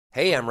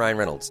Hey, I'm Ryan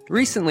Reynolds.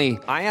 Recently,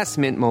 I asked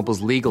Mint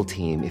Mobile's legal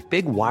team if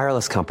big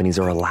wireless companies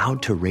are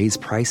allowed to raise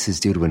prices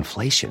due to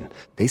inflation.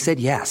 They said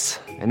yes.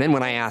 And then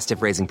when I asked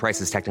if raising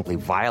prices technically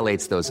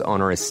violates those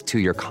onerous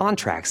two-year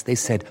contracts, they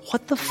said,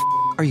 "What the f***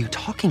 are you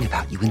talking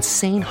about, you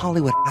insane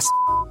Hollywood ass?"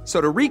 So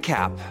to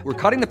recap, we're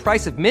cutting the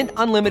price of Mint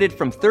Unlimited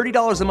from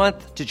 $30 a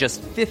month to just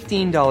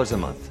 $15 a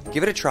month.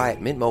 Give it a try at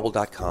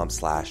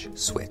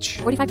mintmobile.com/switch.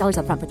 $45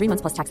 up front for 3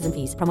 months plus taxes and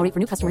fees. Promo rate for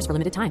new customers for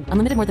limited time.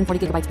 Unlimited more than 40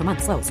 gigabytes per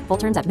month. Slows full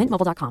terms at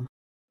mintmobile.com.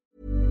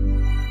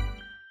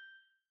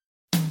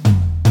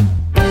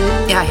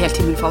 Jeg helt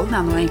himmelfallen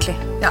jeg nå egentlig.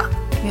 Ja,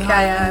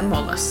 jeg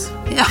målløs.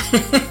 Ja.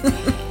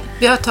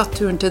 Vi har tatt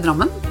turen til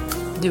Drammen,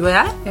 du og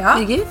jeg,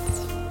 Birgit,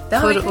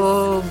 for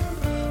å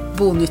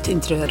Bonytt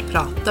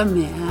interiørprate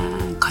med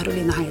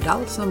Caroline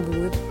Heierdal, som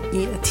bor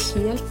i et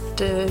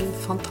helt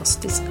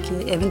fantastisk,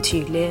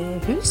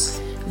 eventyrlig hus.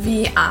 Vi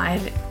i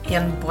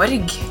en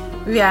borg.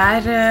 Vi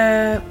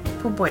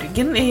på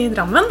Borgen i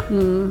Drammen.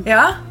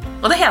 Ja,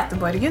 og det heter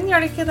Borgen, gjør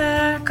det ikke det,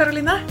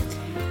 Caroline?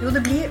 Jo,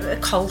 det blir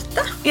kaldt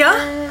det. Ja.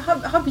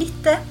 Har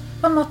blitt det,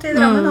 på en måte, i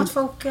Drammen, at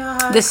folk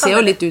har... Det ser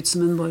jo litt ut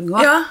som en borg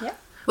også. Ja.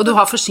 Og du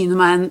har forsynet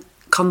meg en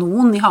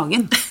kanon i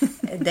hagen.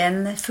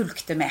 Den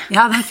fulgte med.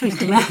 Ja, den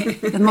fulgte med.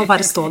 Den må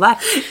bare stå der.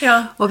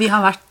 Ja. Og vi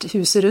har vært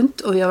huset rundt,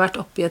 og vi har vært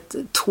oppe i et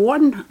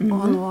tårn,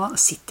 og nå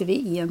sitter vi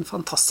i en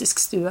fantastisk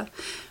stue.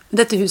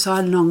 Dette huset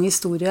har en lang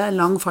historie, en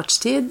lang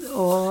fartstid,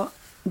 og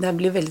det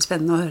blir veldig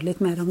spennende å høre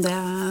litt mer om det.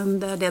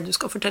 Det det du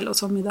skal fortelle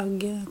oss om i dag,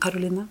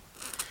 Caroline.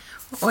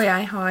 Og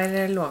jeg har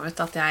lovet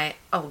at jeg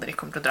aldri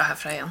kommer til å dra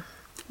herfra igjen.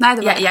 Nei,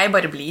 jeg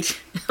bare blir,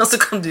 og så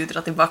kan du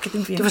dra tilbake til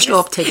byen. Du får slå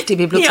opp telt i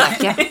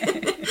biblioteket. Ja.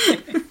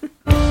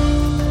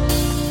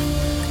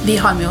 Vi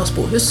har med oss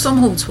Bohus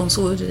som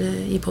hovedsponsor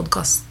i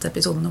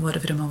podcastepisodene våre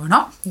fremover nå.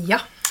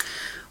 Ja.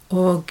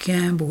 Og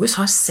Bohus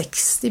har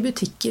 60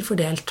 butikker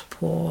fordelt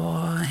på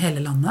hele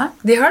landet.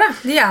 De har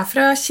det. De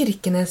fra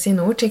Kirkenes i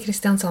nord til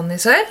Kristiansand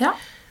i sør. Ja.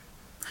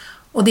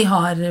 Og de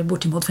har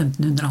bortimot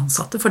 1500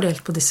 ansatte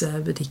fordelt på disse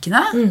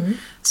butikkene.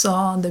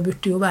 Så det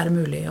burde jo være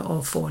mulig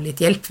å få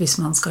litt hjelp hvis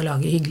man skal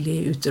lage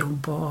hyggelig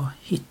uterom på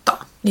hytta.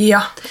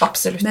 Ja,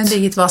 absolutt. Men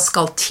Birgit, hva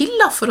skal til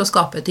da for å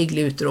skape et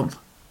hyggelig uterom?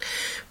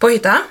 På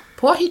hytta?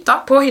 På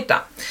hytta. På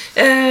hytta.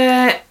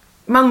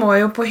 Man må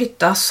jo på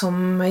hytta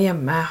som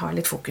hjemme ha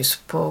litt fokus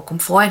på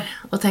komfort,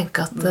 og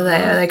tenke at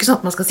det ikke sånn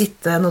at man skal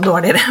sitte noe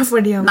dårligere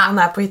fordi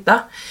man på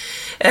hytta.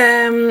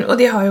 Og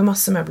de har jo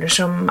masse møbler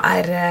som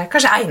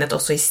kanskje egnet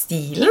også i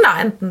stilen,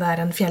 da. Enten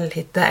det en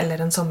fjellhytte eller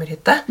en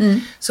sommerhytte.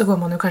 Så går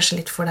man jo kanskje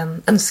litt for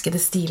den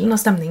ønskede stilen og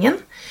stemningen.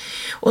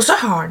 Og så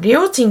har de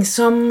jo ting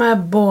som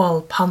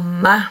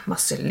bålpanne,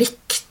 masse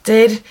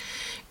lykter,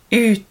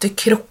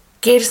 utekrokker,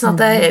 sånn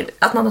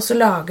at man også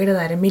lager det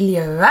der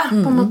miljøet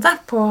på en måte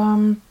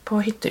på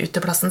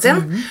hytteuteplassen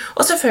sin.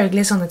 Og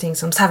selvfølgelig sånne ting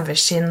som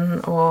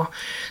saueskinn og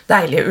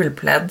deilige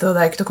ullpledd, og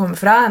det ikke til å komme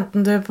fra.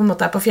 Enten du på en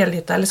måte på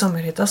fjellhytta eller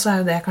sommerhytta, så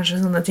jo det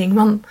kanskje sånne ting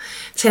man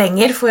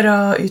trenger for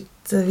å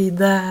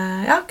utvide,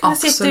 kunne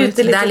sitte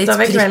ute litt utover kvelden.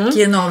 Det litt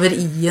prikken over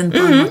i-en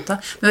på en måte.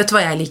 Men vet du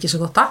hva jeg liker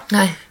så godt da?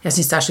 Nei. Jeg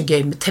synes det så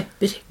gøy med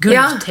tepper.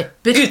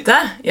 Gulltepper. Ute.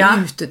 Ja.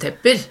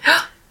 Utetepper. Ja.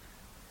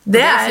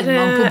 Det finner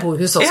man på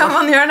Bohus også. Ja,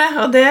 man gjør det,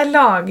 og det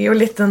lager jo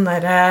litt den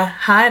der,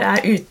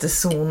 her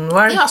utesonen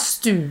vår. Ja,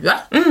 stue.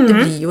 Det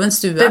blir jo en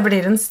stue. Det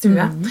blir en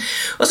stue.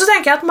 Og så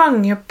tenker jeg at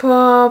mange på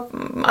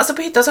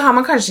hytta så har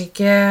man kanskje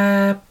ikke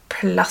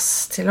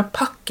plass til å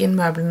pakke inn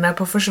møblene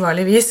på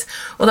forsvarlig vis,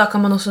 og da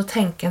kan man også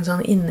tenke en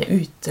sånn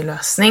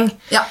inne-ute-løsning.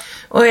 Ja.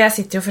 Og jeg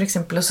sitter jo for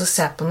eksempel og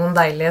ser på noen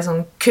deilige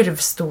sånn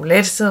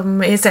kurvstoler som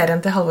i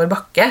serien til Halvor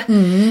Bakke,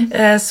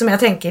 som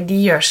jeg tenker de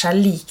gjør seg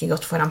like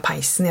godt foran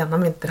peisen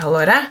gjennom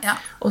vinterhalvåret,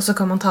 og så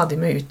kan man ta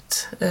dem med ut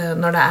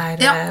når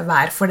det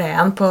vær for det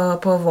igjen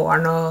på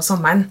våren og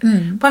sommeren,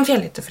 på en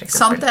fjellhytte for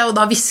eksempel. Sant det, og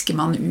da visker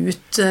man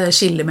ut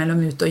skille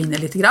mellom ut og inne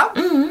litt grann,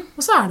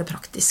 og så det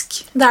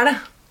praktisk. Det det.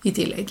 I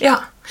tillegg. Ja.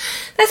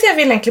 Så jeg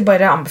vil egentlig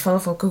bare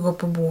anbefale folk å gå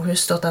på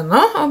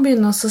bohus.no og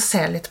begynne å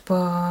se litt på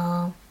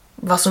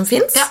hva som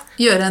finnes. Ja,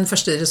 gjøre en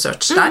første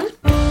research der.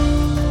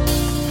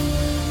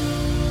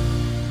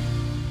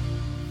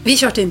 Vi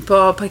kjørte inn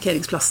på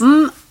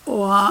parkeringsplassen,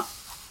 og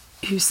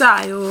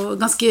huset jo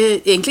ganske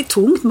egentlig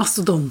tungt,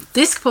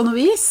 mastodontisk på noe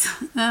vis.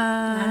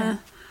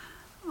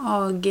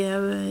 Og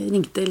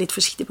ringte litt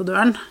forsiktig på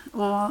døren,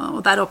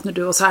 og der åpner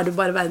du, og så du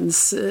bare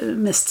verdens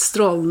mest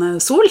strålende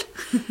sol.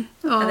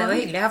 Ja, det var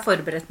hyggelig, jeg har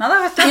forberedt meg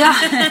da, vet du. Ja,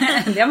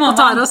 det må og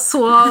tar oss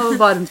så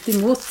varmt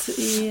imot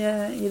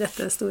i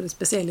dette store,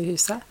 spesielle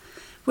huset.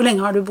 Hvor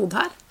lenge har du bodd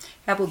her?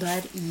 Jeg har bodd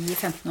her i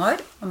 15 år,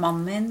 og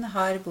mannen min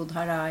har bodd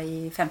her da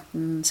i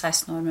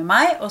 15-16 år med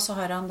meg, og så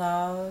har han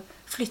da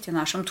flyttet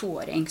inn her som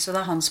 2-åring, så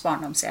det hans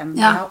barndomshjem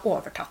jeg har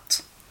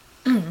overtatt.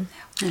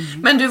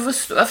 Men du,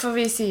 for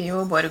vi sier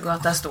jo Borgo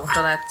at det stort,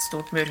 og det et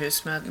stort murhus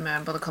med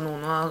både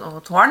kanon og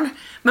tårn,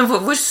 men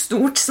hvor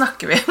stort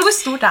snakker vi? Hvor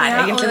stort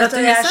egentlig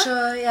dette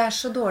huset? Jeg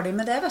så dårlig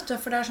med det, vet du,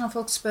 for det sånn at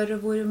folk spør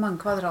hvor mange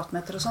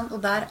kvadratmeter og sånn, og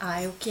der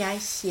jo ikke jeg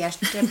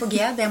helt på G,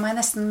 det må jeg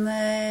nesten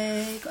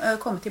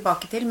komme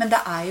tilbake til, men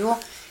det jo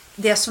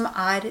det som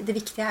det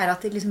viktige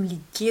at det liksom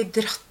ligger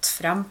dratt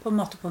frem på en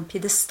måte på en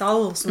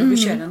piedestal, så når du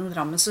kjører gjennom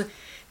Drammen så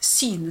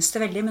synes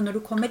det veldig, men når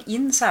du kommer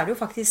inn så det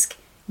jo faktisk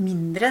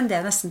mindre enn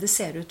det nesten det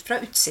ser ut fra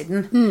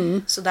utsiden.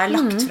 Så det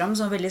lagt frem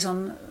sånn veldig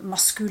sånn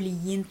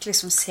maskulint,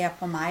 liksom se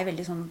på meg,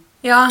 veldig sånn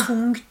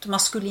tungt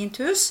maskulint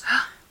hus.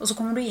 Og så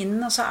kommer du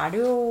inn, og så det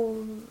jo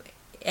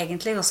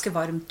egentlig ganske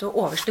varmt og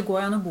overst. Det går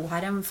jo an å bo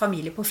her en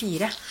familie på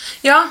 4.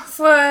 Ja,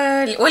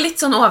 og litt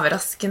sånn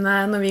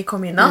overraskende når vi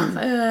kom inn da,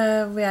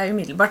 hvor jeg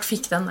umiddelbart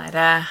fikk den der,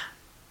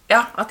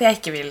 at jeg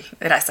ikke vil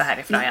reise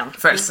herifra igjen,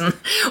 følelsen.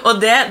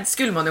 Og det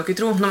skulle man jo ikke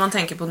tro når man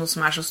tenker på noe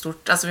som så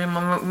stort. Altså,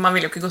 man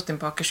ville jo ikke gått inn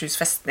på Akershus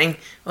festning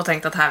og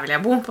tenkt at her vil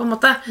jeg bo, på en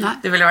måte. Nei.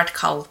 Det ville vært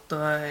kaldt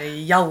og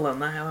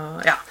gjallende.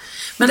 Og,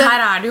 Men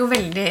her det jo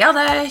veldig,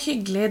 det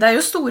hyggelig. Det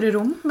jo store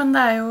rom, men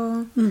det jo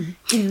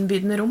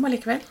innbydende rom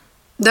allikevel.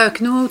 Det jo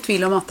ikke noe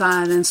tvil om at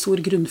det en stor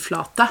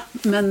grunnflate,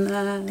 men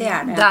det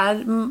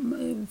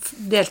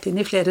delt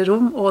inn i flere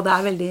rom, og det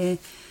veldig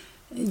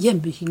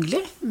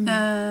hjemmehyggelig.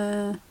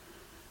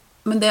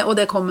 Men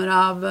det kommer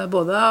av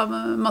både av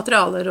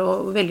materialer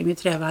og veldig mye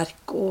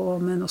treverk,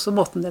 men også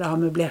måten dere har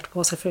møblert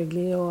på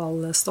selvfølgelig, og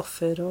alle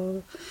stoffer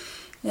og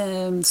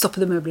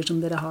stoppede møbler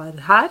som dere har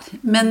her.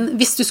 Men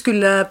hvis du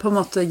skulle på en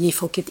måte gi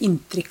folk et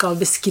inntrykk av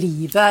å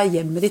beskrive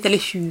hjemmet ditt,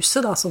 eller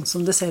huset da, sånn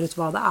som det ser ut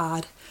hva det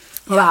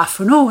hva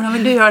for noe? Hvordan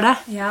vil du gjøre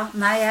det? Ja,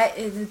 nei,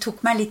 det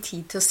tok meg litt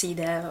tid til å si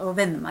det og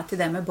vende meg til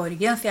det med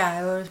Borgen, for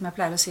jeg jo, som jeg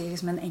pleier å si,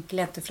 liksom en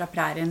enkel jente fra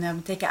prærien,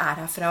 jeg ikke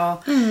herfra,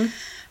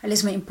 og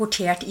liksom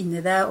importert inn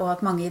i det, og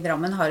at mange i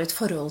Drammen har et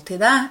forhold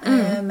til det.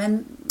 Men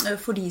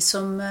for de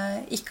som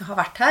ikke har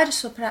vært her,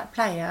 så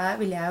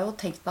vil jeg jo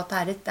tenke på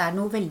at det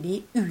noe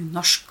veldig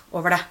unorsk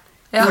over det.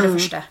 For det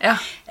første.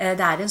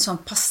 Det en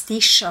sånn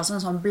pastisj, altså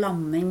en sånn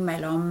blanding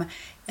mellom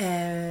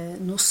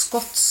noe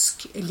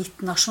skotsk,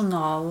 litt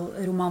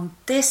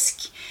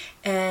nasjonalromantisk,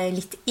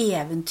 litt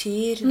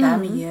eventyr, det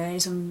mye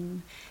liksom,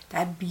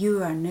 det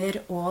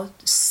bjørner og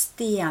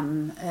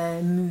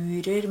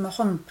stenmurer med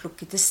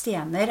håndplukkete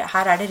stener.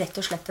 Her det rett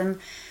og slett en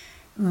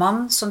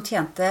mann som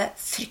tjente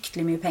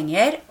fryktelig mye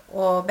penger,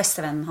 og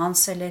bestevennen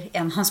hans, eller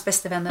en av hans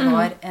beste venner,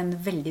 var en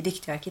veldig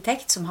dyktig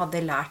arkitekt som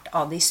hadde lært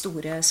av de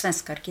store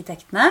svenske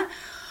arkitektene.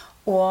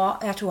 Og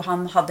jeg tror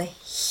han hadde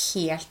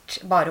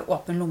helt bare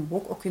åpen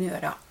lommebok og kunne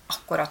gjøre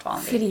akkurat hva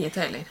han ville. Frie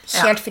tøyler.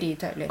 Helt frie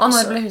tøyler. Og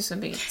når ble huset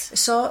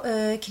bygget? Så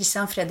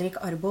Christian Fredrik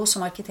Arbo,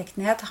 som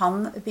arkitekten het,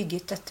 han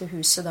bygget dette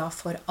huset da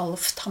for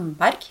Alf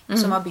Tandberg,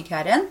 som var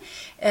byggherren,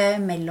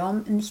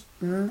 mellom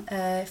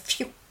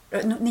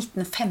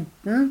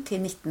 1915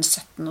 til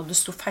 1917, og det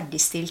stod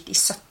ferdigstilt i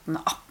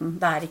 1718.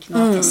 Det ikke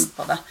noe attest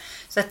på det.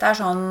 Så dette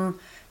sånn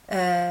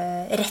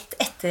rett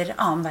etter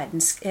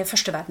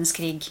første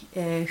verdenskrig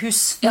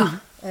hus.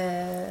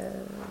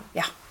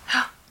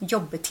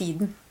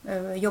 Jobbetiden.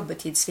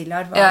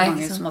 Jobbetidsvillaer var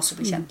mange som også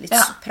ble kjent. Litt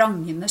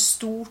prangende,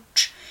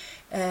 stort,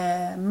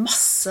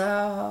 masse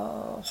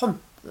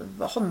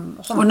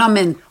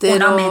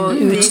ornamenter og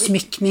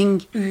utsmykning.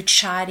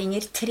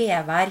 Utskjæringer,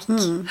 treverk,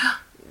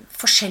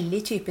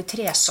 forskjellige typer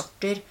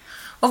tresorter.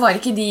 Og var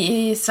ikke de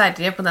i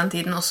Sverige på den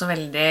tiden også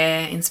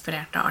veldig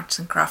inspirert av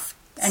arts and craft?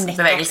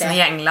 Bevegelsen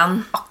i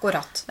England.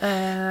 Akkurat.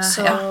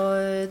 Så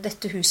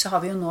dette huset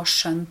har vi jo nå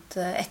skjønt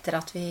etter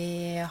at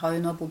vi har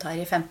jo nå bodd her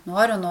i 15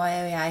 år, og nå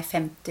jo jeg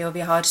 50, og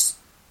vi har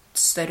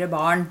større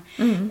barn,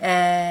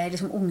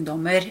 liksom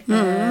ungdommer,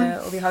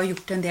 og vi har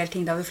gjort en del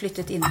ting da vi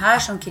flyttet inn her,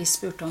 som Chris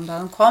spurte om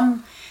da han kom,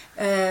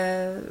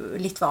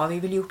 litt hva vi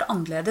ville gjort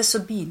annerledes,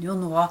 så begynner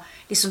jo nå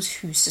liksom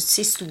husets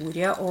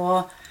historie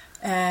å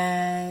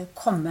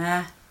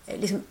komme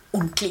liksom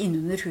ordentlig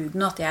inn under huden,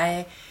 og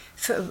at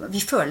vi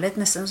føler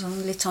nesten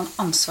litt sånn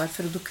ansvar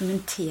for å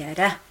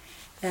dokumentere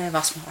hva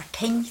som har vært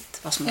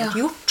tenkt, hva som har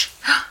vært gjort.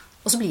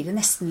 Og så blir det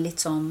nesten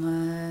litt sånn,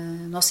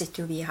 nå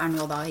sitter jo vi her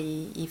nå da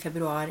i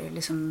februar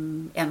liksom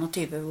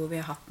 21, hvor vi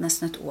har hatt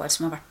nesten et år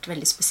som har vært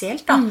veldig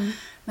spesielt da.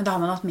 Men da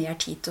har man hatt mer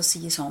tid til å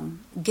si sånn,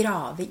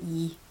 grave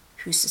i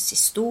husets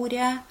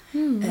historie,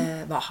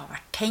 hva har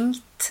vært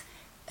tenkt,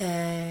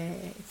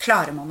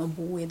 klarer man å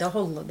bo i det,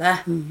 holde det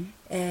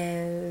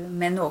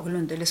med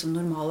noenlunde liksom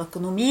normal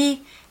økonomi,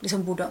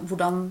 liksom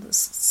hvordan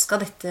skal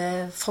dette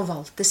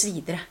forvaltes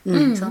videre,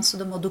 så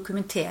det må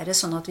dokumenteres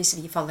sånn at hvis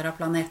vi faller av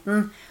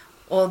planeten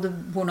og det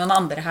bor noen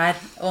andre her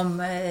om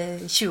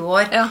 20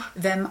 år,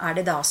 hvem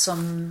det da som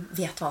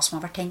vet hva som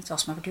har vært tenkt, hva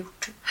som har vært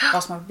gjort, hva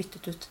som har vært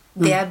byttet ut.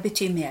 Det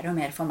betyr mer og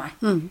mer for meg.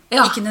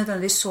 Ikke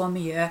nødvendigvis så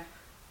mye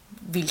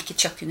hvilket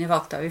kjøkken vi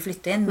valgte da vi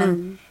flyttet inn,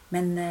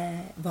 men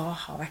hva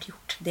har vært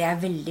gjort?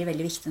 Det veldig,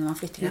 veldig viktig når man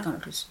flytter i et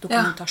gammelt hus.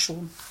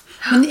 Dokumentasjon.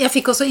 Men jeg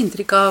fikk også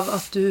inntrykk av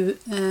at du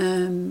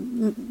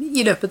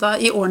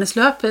i årenes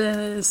løp,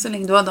 så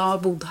lenge du har da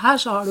bodd her,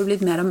 så har du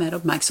blitt mer og mer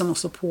oppmerksom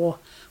også på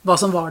hva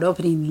som var det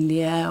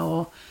opprinnelige,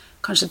 og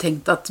kanskje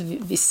tenkt at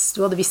hvis du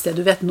hadde visst det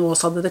du vet nå,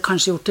 så hadde det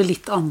kanskje gjort det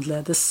litt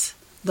annerledes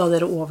da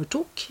dere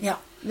overtok? Ja,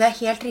 det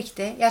helt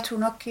riktig. Jeg tror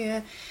nok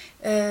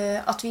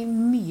at vi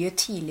mye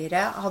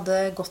tidligere hadde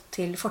gått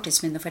til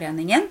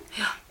Fortidsminneforeningen.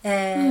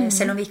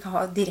 Selv om vi ikke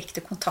har direkte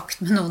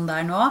kontakt med noen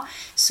der nå,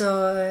 så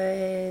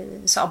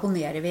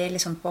abonnerer vi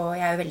liksom på,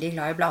 jeg jo veldig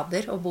glad i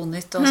blader og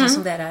Bonytt og sånn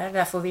som dere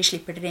derfor vi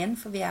slipper dere inn,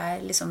 for vi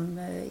liksom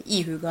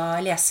ihuga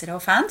lesere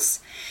og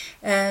fans.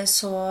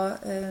 Så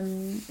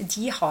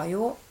de har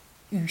jo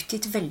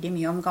utgitt veldig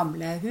mye om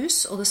gamle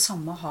hus, og det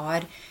samme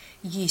har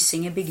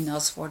Gysinge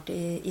byggnadsvård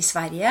i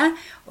Sverige,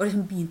 og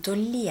liksom begynte å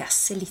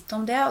lese litt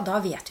om det, og da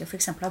vet vi jo for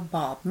eksempel at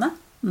badene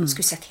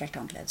skulle sett helt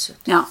annerledes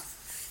ut.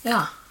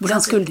 Ja.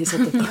 Hvordan skulle de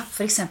sett ut? Ja,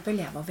 for eksempel,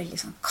 jeg var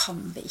veldig sånn,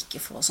 kan vi ikke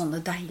få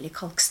sånne deilige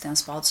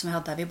kalkstensbad som vi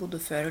hadde der vi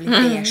bodde før, og litt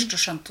beige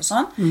og skjønt og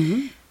sånn.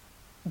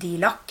 De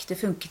lakk, det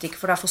funket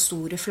ikke, for det for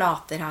store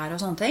flater her og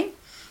sånne ting.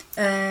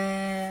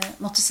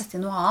 Måtte sette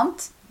inn noe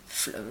annet.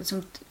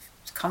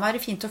 Det kan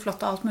være fint og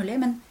flott og alt mulig,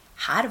 men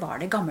her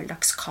var det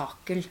gammeldags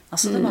kakel.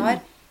 Altså det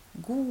var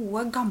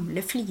gode,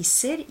 gamle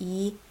fliser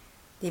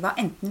de var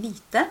enten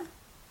hvite,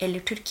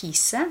 eller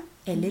turkise,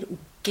 eller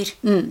oker.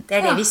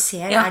 Det det vi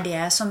ser,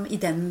 det som i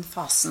den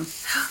fasen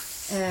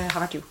har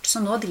vært gjort.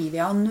 Så nå driver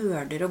jeg og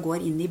nerder og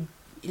går inn i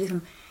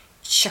liksom,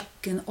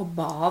 kjøkken og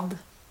bad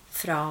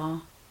fra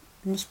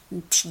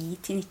 1910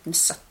 til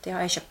 1970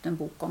 har jeg kjøpt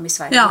en bok om i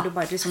Sverige. Hvor du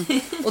bare, liksom,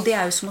 og det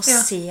jo som å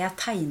se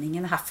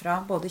tegningene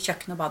herfra, både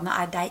kjøkken og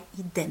badene, det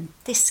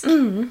identisk.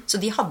 Så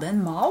de hadde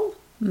en mal.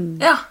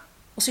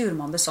 Og så gjorde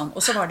man det sånn.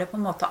 Og så var det på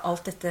en måte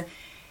alt dette,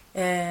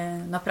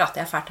 nå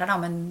prater jeg fælt her da,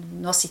 men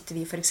nå sitter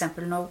vi for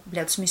eksempel, nå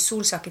ble det så mye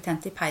sol, så jeg har ikke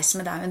tent i peisen,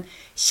 men det jo en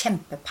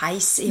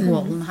kjempepeis i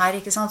hålen her,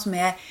 ikke sant,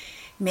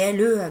 med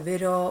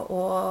løver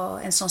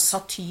og en sånn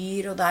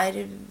satyr, og der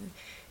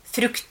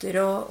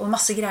frukter og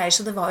masse greier,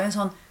 så det var jo en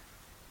sånn,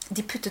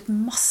 de puttet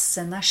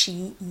masse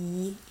energi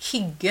i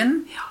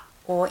hyggen,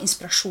 og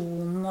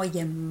inspirasjonen og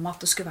hjemmet,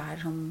 at det skulle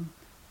være sånn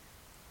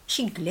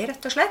hyggelig,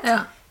 rett og slett.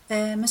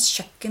 Mens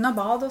kjøkken og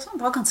bad og sånn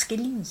var ganske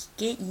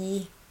like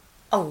i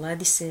alle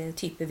disse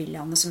typer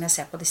villaene som jeg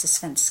ser på disse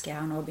svenske jeg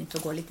har nå begynt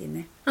å gå litt inn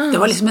i. Det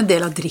var liksom en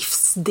del av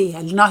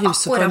driftsdelen av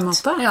huset på en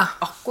måte? Ja,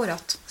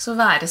 akkurat. Så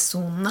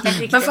væresonene.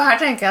 Men for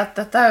her tenker jeg at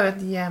dette jo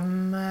et hjem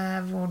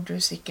hvor du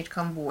sikkert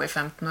kan bo i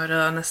 15 år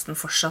og nesten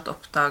fortsatt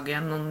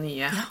oppdage noen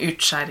nye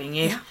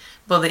utskjæringer.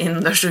 Både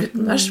innendørs og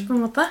utendørs, på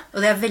en måte.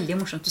 Og det veldig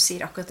morsomt du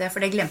sier akkurat det,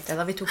 for det glemte jeg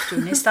da vi tok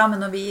turen i sted, men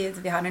når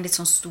vi har en litt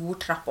sånn stor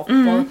trapp opp,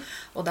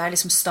 og det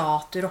liksom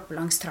statuer oppe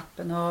langs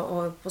trappen,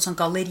 og på sånn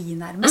galleri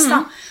nærmest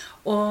da.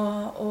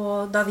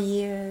 Og da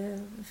vi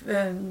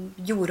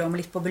gjorde om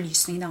litt på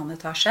belysningen i annen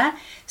etasje,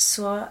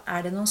 så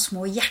det noen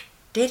små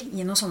hjerter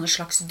i noen sånne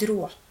slags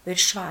dråper,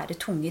 svære,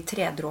 tunge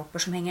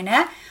tredråper som henger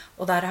ned,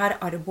 og der har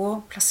Arbo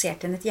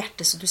plassert inn et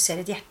hjerte, så du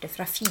ser et hjerte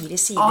fra 4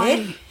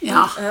 sider,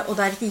 og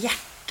det et hjerte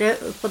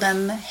på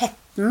den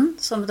hetten,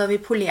 som da vi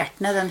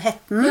polerte ned den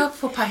hetten. Ja,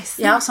 på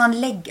peisen. Ja, så han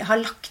har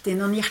lagt inn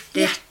noen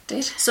hjerter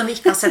som vi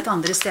ikke har sett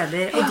andre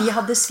steder, og de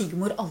hadde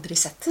svigermor aldri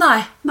sett.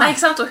 Nei,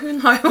 ikke sant? Og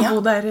hun har jo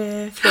bodd der i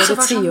flere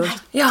tiår.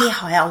 Nei, det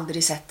har jeg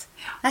aldri sett.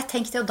 Nei,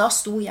 tenk det, og da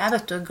sto jeg,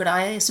 vet du,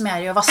 glad som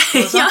jeg i å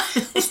vaske og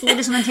sånn, og sto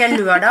liksom en hel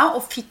lørdag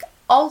og fikk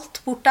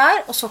alt bort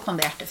der, og så kom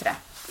det hjertet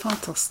frem.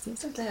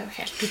 Fantastisk. Det jo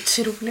helt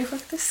utrolig,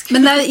 faktisk.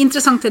 Men det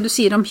interessant det du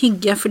sier om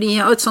hygge, fordi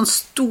et sånn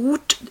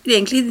stort,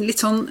 egentlig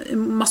litt sånn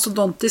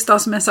mastodontisk, da,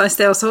 som jeg sa i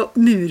sted, også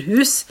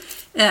murhus,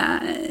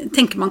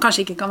 tenker man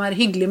kanskje ikke kan være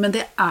hyggelig, men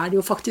det det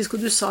jo faktisk,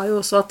 og du sa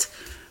jo også at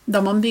da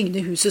man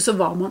bygde huset, så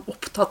var man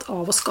opptatt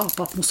av å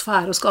skape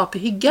atmosfære og skape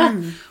hygge.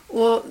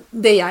 Og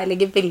det jeg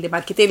legger veldig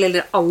merke til,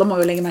 eller alle må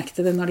jo legge merke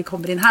til det når de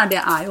kommer inn her,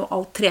 det jo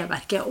alt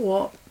treverket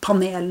og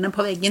panelene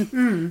på veggen,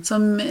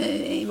 som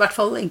i hvert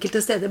fall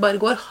enkelte steder bare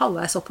går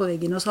halvveis opp på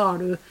veggen, og så har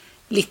du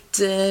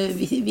litt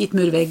hvit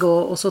murvegg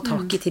og så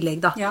tak i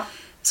tillegg da. Ja.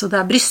 Så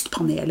det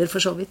brystpaneler for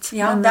så vidt.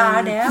 Ja,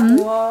 det det.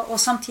 Og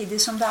samtidig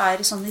som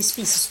det sånn i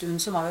spisestuen,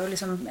 som var jo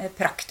liksom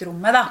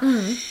praktrommet da,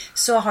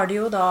 så har de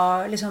jo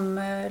da liksom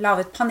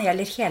lavet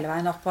paneler hele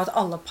veien opp, og at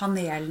alle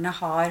panelene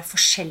har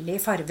forskjellige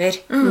farver.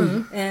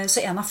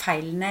 Så en av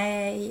feilene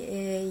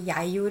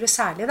jeg gjorde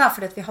særlig da,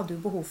 fordi at vi hadde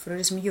jo behov for å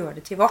liksom gjøre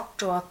det til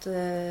vårt, og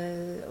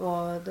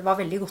det var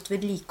veldig godt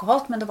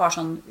vedlikeholdt, men det var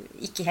sånn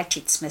ikke helt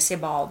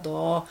tidsmessig bad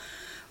og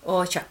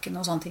kjøkken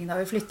og sånne ting da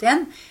vi flyttet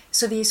inn.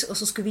 Og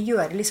så skulle vi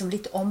gjøre liksom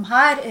litt om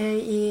her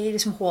i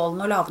liksom hålen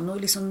og lave noe,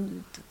 liksom,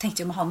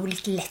 tenkte vi om å ha noe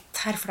litt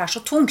lett her, for det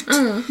så tungt.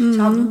 Så jeg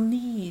hadde noen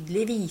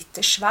nydelige,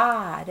 hvite,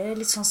 svære,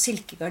 litt sånn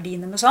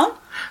silkegardiner med sånn.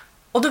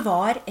 Og det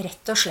var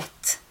rett og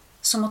slett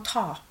som å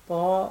ta på,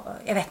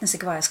 jeg vet nesten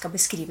ikke hva jeg skal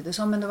beskrive det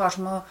som, men det var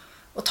som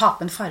å ta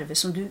på en farve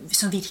som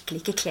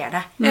virkelig ikke kler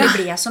deg. Det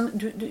ble som,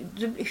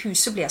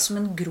 huset ble som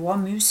en grå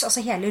mus,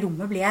 altså hele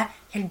rommet ble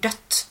helt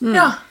dødt.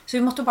 Så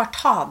vi måtte bare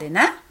ta det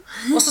ned.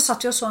 Og så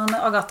satt vi og så en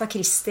Agatha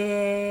Christie,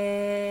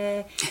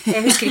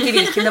 jeg husker ikke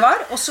hvilken det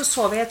var, og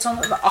så vi et sånn,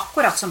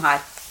 akkurat som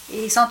her.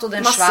 Ikke sant? Og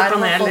den svære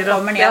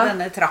kommer ned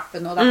denne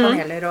trappen, og det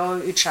paneler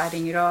og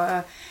utskjæringer,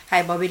 og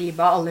hei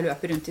baberiba, alle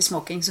løper rundt i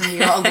smoking, som vi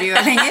jo aldri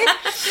gjør lenger.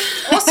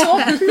 Og så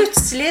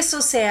plutselig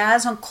så ser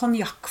jeg sånn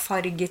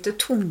konjakkfargete,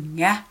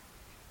 tunge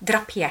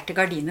draperte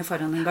gardiner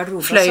foran en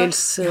garderobe.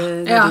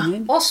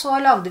 Fløyelsgardiner. Og så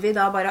lagde vi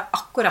da bare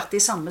akkurat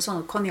de samme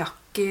sånne konjakk,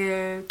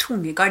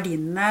 tunge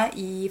gardinene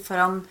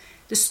foran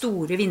det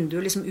store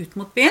vinduet liksom ut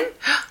mot byen.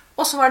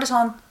 Og så var det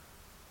sånn,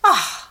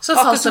 så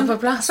falt det på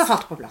plass. Så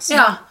falt det på plass.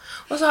 Ja.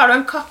 Og så har du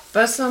en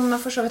kappe som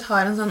for så vidt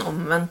har en sånn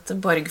omvendt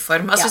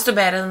borgform. Altså hvis du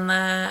ber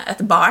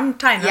et barn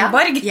tegne en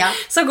borg,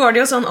 så går det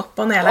jo sånn opp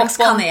og ned langs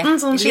kanten,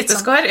 sånn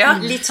skyteskår.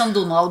 Litt sånn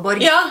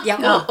Donald-borg.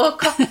 Og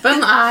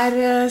kappen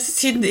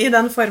sydd i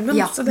den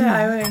formen, så det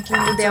jo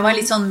egentlig det var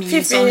litt sånn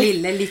min sånn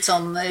lille, litt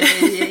sånn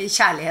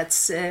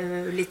kjærlighets,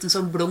 litt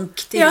sånn blunk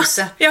til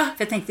huset.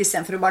 For jeg tenkte, i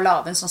stedet for å bare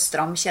lave en sånn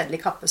stram, kjedelig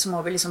kappe, så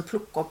må vi liksom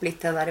plukke opp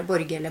litt det der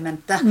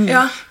borgelementet.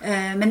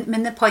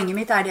 Men poenget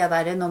mitt det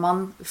der, når man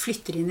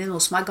flytter inn i noe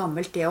som gammelt,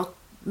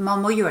 man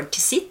må gjøre det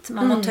til sitt,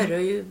 man må tørre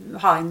å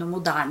ha inn noe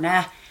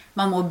moderne,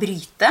 man må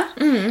bryte,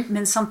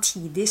 men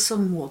samtidig så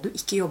må du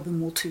ikke jobbe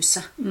mot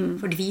huset.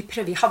 For vi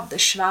hadde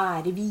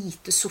svære,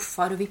 hvite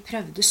sofaer, og vi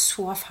prøvde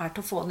så fælt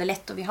å få det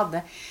lett, og vi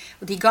hadde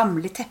de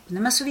gamle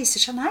teppene, men så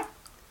viser seg, nei,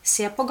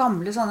 se på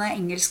gamle sånne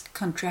engelsk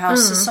country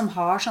houses som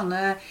har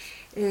sånne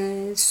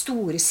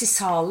store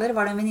sisaler,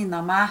 var det en venninne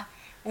av meg,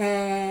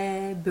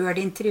 Bird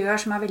Interiør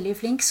som veldig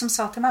flink, som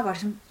sa til meg bare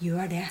som,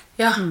 gjør det.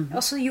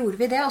 Og så gjorde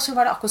vi det, og så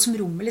var det akkurat som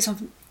rommet liksom,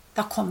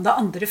 da kom det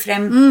andre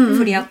frem,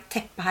 fordi at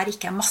teppet her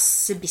ikke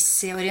masse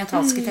busy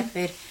orientalske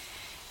tepper.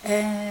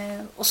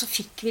 Og så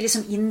fikk vi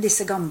liksom inn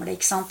disse gamle,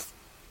 ikke sant?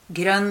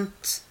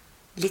 Grønt,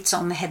 litt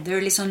sånn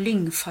heather, litt sånn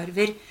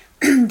lyngfarver.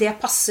 Det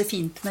passer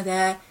fint med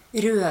det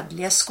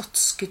rødlige,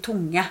 skotske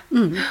tunge.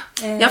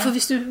 Ja, for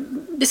hvis du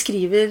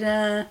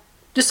beskriver,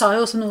 du sa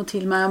jo også noe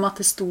til meg om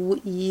at det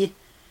sto i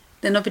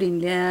den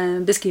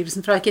opprinnelige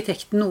beskrivelsen fra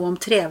arkitekten noe om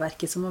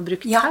treverket som var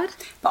brukt her.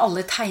 På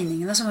alle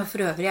tegningene, som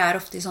for øvrig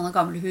ofte i sånne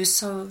gamle hus,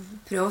 så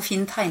prøv å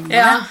finne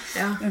tegningene.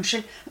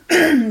 Unnskyld.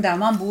 Der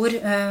man bor,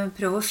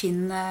 prøv å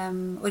finne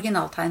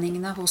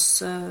originaltegningene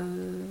hos,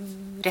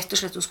 rett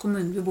og slett hos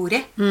kommunen du bor i.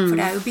 For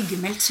det jo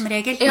byggemeldt som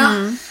regel.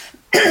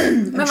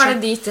 Men var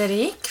det dit dere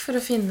gikk for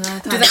å finne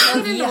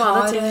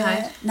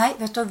tegninger? Nei,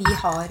 vet du, vi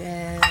har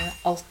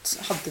alt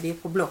hadde vi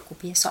på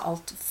blåkopi, så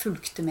alt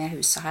fulgte med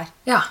huset her.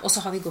 Og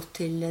så har vi gått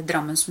til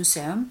Drammens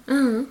museum,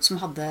 som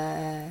hadde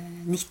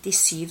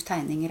 97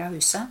 tegninger av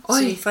huset. Så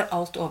vi får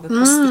alt over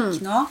på stikk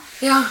nå.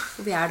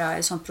 Og vi da i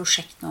et sånt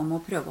prosjekt nå om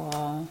å prøve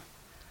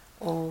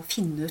å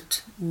finne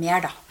ut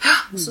mer da.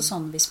 Så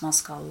sånn hvis man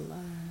skal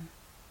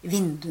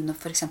vinduene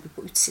for eksempel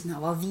på utsiden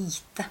av var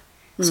hvite,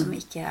 som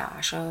ikke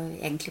så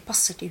egentlig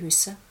passer til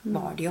huset,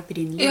 var de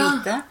opprinnelig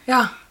hvite.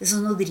 Så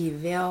nå driver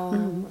vi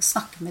og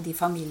snakker med de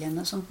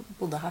familiene som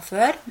bodde her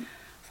før.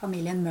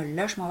 Familien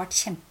Møller, som har vært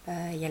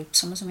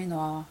kjempehjelpsomme, som vi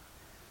nå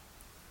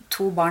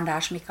 2 barn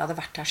der som ikke hadde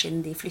vært her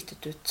siden de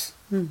flyttet ut.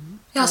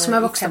 Som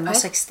vokst opp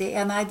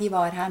her? Nei, de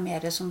var her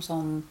mer som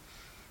sånn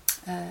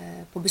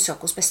på besøk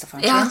hos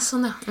bestefaren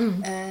sin.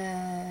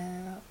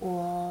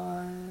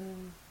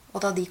 Og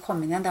da de kom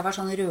inn igjen, det var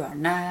sånn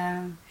rørende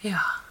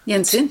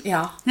gjensyn.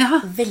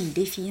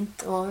 Veldig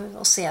fint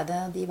å se det.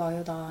 De var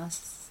jo da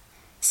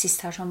sist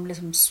her som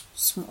liksom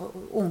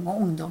unge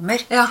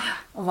ungdommer,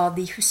 og hva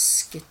de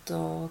husket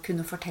og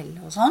kunne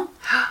fortelle og sånn.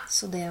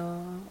 Så det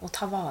å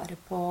ta vare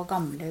på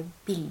gamle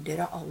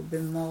bilder og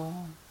album og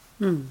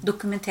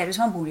dokumentere hvis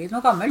man bor i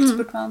noe gammelt, så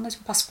burde man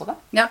liksom passe på det.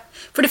 Ja,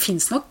 for det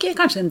finnes nok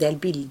kanskje en del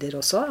bilder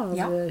også av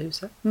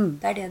huset.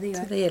 Det det gjør.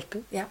 Så det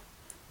hjelper. Ja.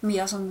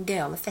 Mye av sånne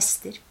gøyale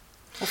fester.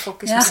 Og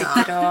folk som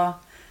sitter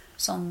og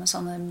sånne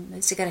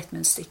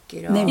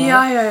sigarettmunnstykker og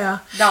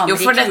damer i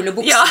kule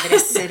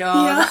buksedresser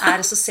og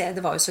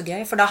det var jo så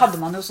gøy, for da hadde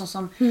man jo sånn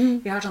som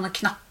vi har sånne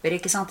knapper,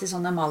 ikke sant, i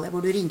sånne Amalie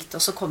hvor du ringte,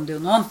 og så kom det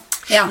jo noen,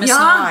 men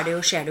så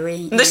skjer det jo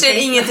ingenting. Det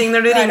skjer ingenting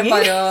når du ringer. Da det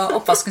bare å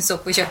oppvasken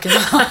stå på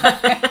kjøkkenet.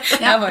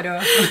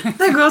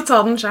 Det går å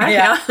ta den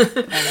selv.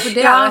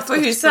 For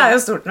huset jo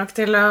stort nok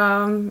til å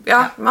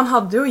man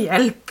hadde jo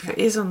hjelp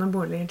i sånne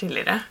boliger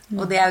tidligere.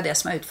 Og det jo det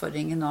som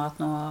utfordringen nå, at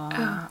nå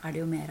det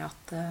jo mer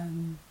at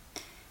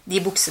de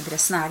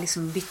buksedressene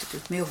liksom byttet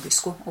ut med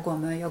joggesko, og gå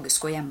med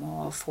joggesko hjemme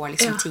og få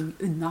liksom ting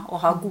unna,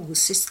 og ha gode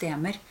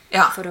systemer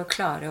for å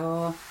klare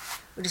å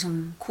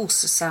liksom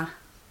kose seg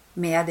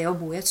med det å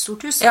bo i et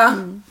stort hus. Nei,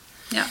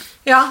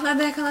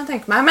 det kan jeg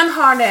tenke meg. Men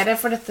har dere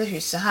for dette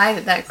huset her,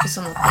 det ikke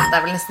sånn at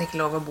det vel nesten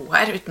ikke lov å bo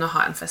her uten å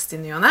ha en fest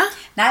i ny og ne?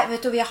 Nei,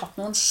 vet du, vi har hatt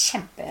noen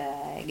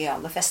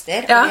kjempegøyale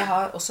fester, og det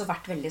har også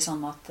vært veldig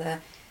sånn at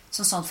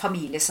sånn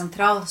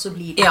familiesentral, så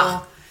blir det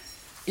jo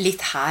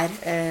litt her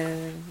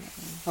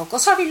folk,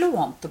 og så har vi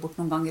lånt det bort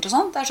noen ganger og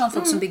sånt. Det sånn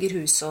folk som bygger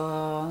hus,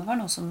 og det var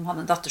noen som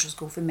hadde en datter som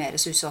skulle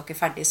konfirmeres, huset var ikke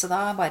ferdig, så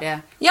da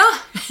bare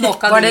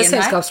måka var det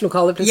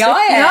selskapslokale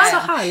plutselig? Ja,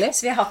 så herlig.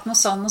 Så vi har hatt noe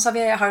sånn, og så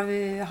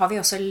har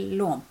vi også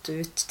lånt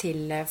ut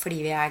til,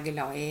 fordi vi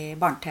glad i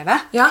barne-TV,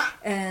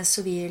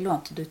 så vi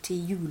lånte det ut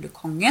til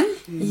Julekongen,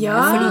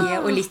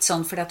 og litt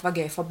sånn fordi det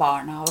var gøy for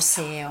barna å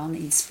se, og en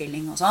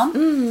innspilling og sånn.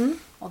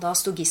 Og da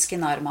stod Giske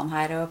Narman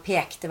her og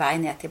pekte vei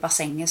ned til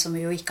bassenget, som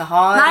vi jo ikke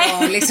har.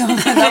 Og liksom,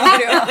 da var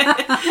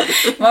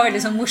det var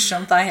veldig sånn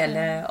morsomt da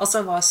hele. Og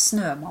så var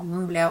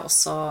Snømannen ble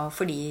også,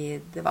 fordi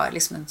det var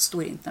liksom en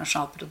stor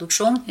internasjonal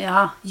produksjon.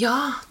 Ja,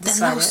 den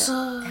var også...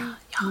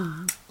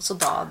 Og så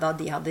da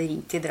de hadde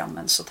ringt til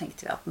Drammen, så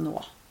tenkte vi at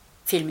nå,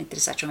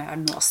 filminteressert som vi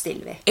nå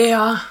stiller vi.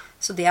 Ja.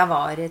 Så det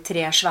var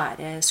 3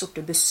 svære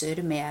sorte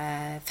busser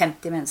med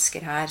 50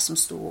 mennesker her som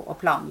sto og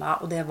planla,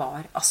 og det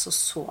var altså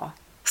så...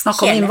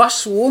 Snakk om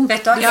invasjon. Du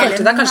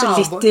følte deg kanskje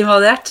litt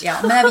invadert. Ja,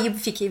 men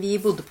vi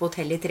bodde på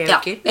hotell i 3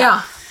 uker. Ja.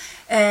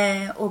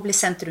 Og ble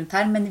sendt rundt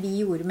her,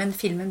 men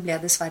filmen ble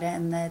dessverre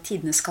en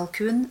tidenes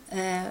kalkun.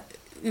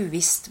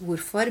 Uvisst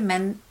hvorfor,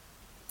 men...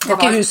 Det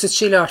var ikke husets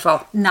skyld i hvert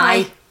fall.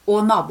 Nei,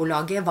 og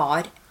nabolaget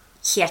var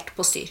helt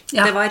på styr.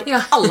 Ja. Det var,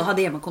 alle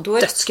hadde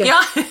hjemmekontor. Dødsgøy.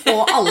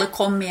 Og alle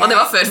kom med... Og det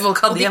var før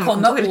folk hadde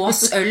hjemmekontor. Og de kom med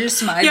Ås øl,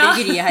 som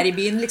bryggeriet her i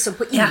byen, liksom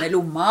på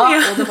innerlomma,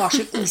 og det var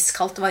så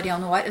iskaldt, det var i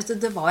januar.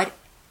 Det var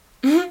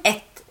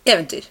et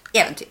eventyr.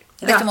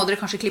 Dette må dere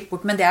kanskje klippe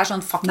bort, men det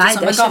sånn faktisk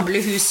sånne gamle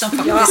hus som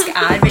faktisk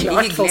veldig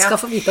hyggelig. Folk skal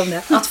få vite om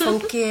det. At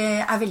folk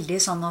veldig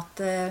sånn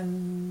at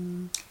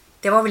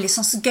det var veldig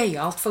sånn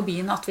gøyalt for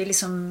byen at vi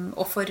liksom,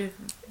 og for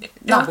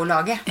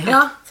nabolaget.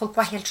 Folk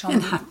var helt sånn...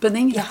 En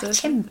happening.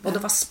 Kjempe, og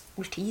det var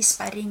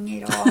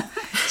politisperringer og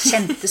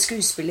kjente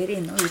skuespillere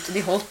inne og ut, og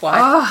de holdt på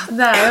her.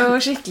 Det jo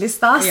skikkelig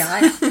stas.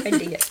 Ja,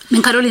 veldig gøy.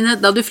 Men Caroline,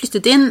 da du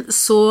flyttet inn,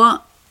 så...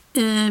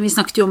 Vi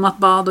snakket jo om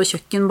at bad og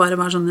kjøkken bare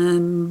var sånne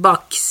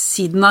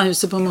baksiden av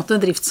huset på en måte,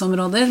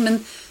 driftsområder, men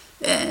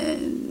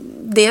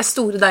det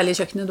store deilige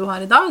kjøkkenet du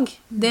har i dag,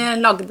 det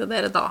lagde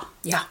dere da?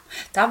 Ja,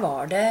 da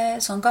var det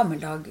sånn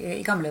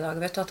i gamle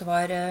dager, vet du, at det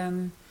var,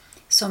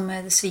 som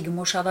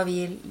svigermor sa da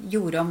vi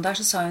gjorde om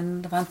der, så sa hun,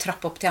 det var en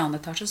trapp opp til annen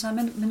etasje, så sa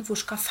hun, men hvor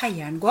skal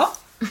feieren gå?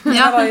 Det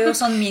var jo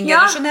sånn min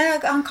generasjon,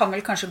 han kan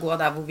vel kanskje gå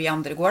der hvor vi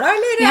andre går da,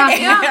 eller?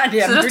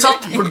 Så du har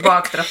tatt bort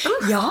baktrappen?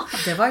 Ja,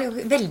 det var jo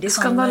veldig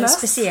sånn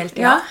spesielt,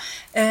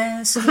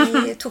 så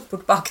vi tok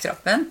bort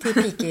baktrappen til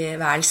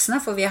pikeværelsene,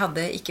 for vi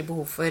hadde ikke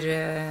behov for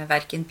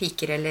hverken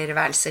piker eller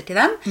værelser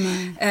til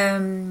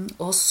dem.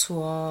 Og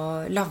så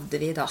lavde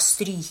vi da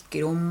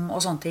strykerom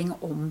og sånne ting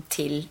om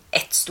til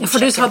et stort kjøkken.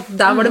 For du sa,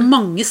 der var det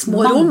mange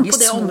små rom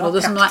på det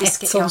området, som var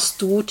et sånn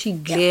stort,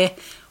 hyggelig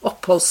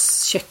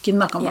oppholdskjøkken,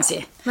 da kan man si.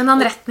 Men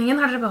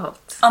anretningen har dere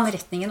beholdt?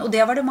 Anretningen, og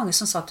det var det mange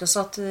som sa til oss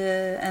at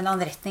en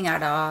anretning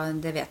da,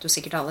 det vet jo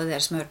sikkert alle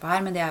dere som hører på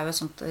her, men det jo et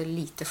sånt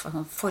lite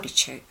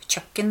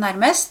forkjøkken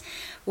nærmest,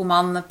 hvor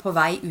man på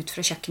vei ut fra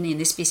kjøkkenet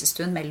inn i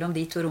spisestuen mellom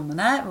de 2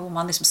 rommene, hvor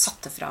man liksom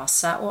satte fra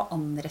seg og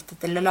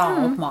anrettet eller la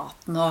opp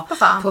maten og,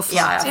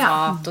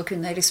 og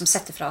kunne liksom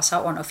sette fra seg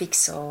og ordne og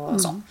fikse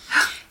og sånn.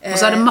 Og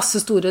så det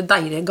masse store,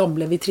 deilige,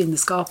 gamle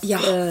vitrineskap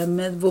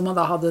hvor man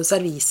da hadde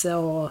servise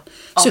og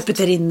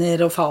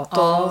suppeterinner og fat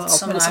og alt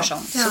som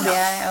sånn. Så det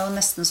jo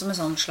nesten som en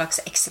sånn slags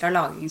ekstra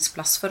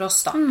lagringsplass for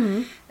oss da.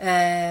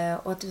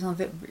 Og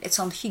et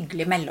sånn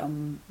hyggelig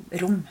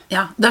mellomrom.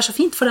 Ja, det så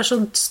fint, for det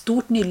sånn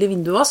stort, nydelig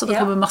vindu også, så det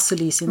kommer masse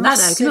lys inn der.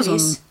 Det jo ikke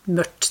noe sånn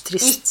mørkt,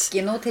 trist.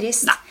 Ikke noe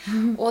trist.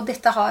 Og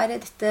dette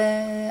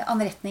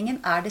anretningen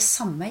det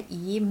samme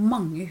i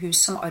mange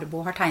hus som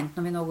Arbo har tegnet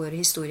når vi nå går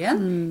i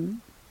historien.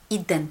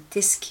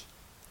 Identisk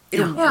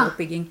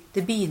romoppbygging.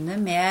 Det begynner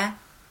med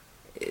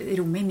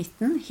rommet i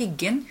midten,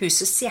 hyggen,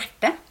 husets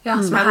hjerte,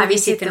 som hvor vi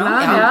sitter nå.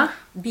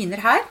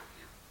 Begynner her,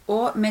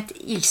 og med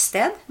et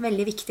ildsted,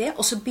 veldig viktig,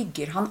 og så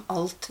bygger han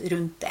alt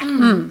rundt det.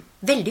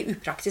 Veldig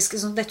upraktisk.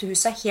 Så dette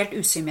huset helt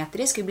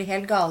usymmetrisk, vi blir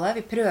helt gale,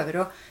 vi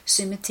prøver å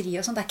symmetri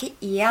og sånn. Det ikke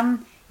én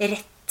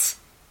rett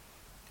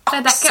akse.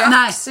 Det ikke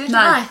akser.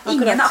 Nei,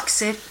 ingen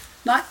akser.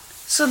 Nei.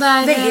 Så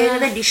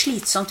veldig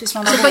slitsomt hvis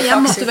man har på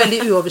en måte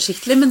veldig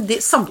uoversiktlig, men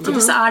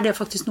samtidig så det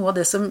faktisk noe av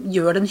det som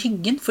gjør den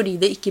hyggen, fordi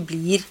det ikke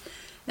blir...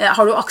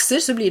 Har du akser,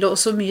 så blir det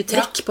også mye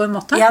trekk på en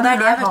måte. Ja, det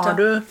det, vet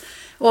du.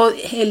 Og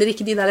heller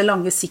ikke de der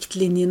lange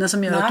siktlinjene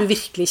som gjør at du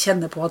virkelig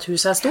kjenner på at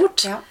huset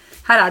stort.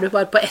 Her du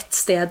bare på ett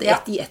sted,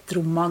 i ett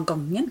rom av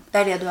gangen.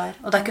 Det det du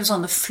Og det ikke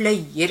sånne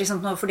fløyer,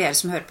 liksom, for dere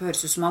som hører på,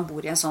 høres ut som man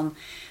bor i en sånn,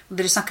 og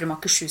dere snakker om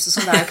Akershus og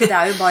sånn, det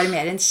jo bare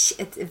mer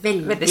et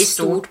veldig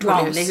stort,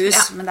 vanlig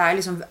hus, men det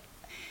liksom...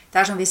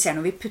 Det sånn vi ser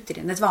når vi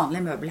putter inn et vanlig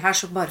møbel her,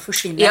 så bare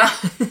forsvinner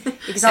det.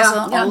 Ikke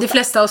sant? Så de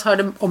fleste av oss har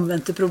det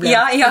omvendte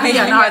problemet. Vi vil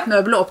gjerne ha et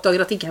møbel og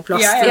oppdager at det ikke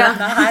plass til det.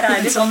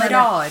 Her det sånne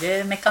rare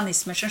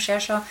mekanismer som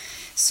skjer,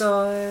 så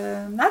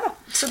nei da.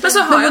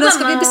 Men hvordan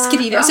skal vi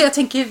beskrive? Altså jeg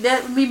tenker,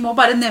 vi må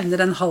bare nevne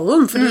den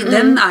hallen, fordi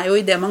den jo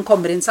i det man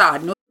kommer inn, så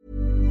det noe.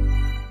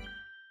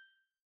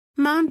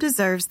 Mom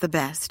deserves the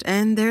best,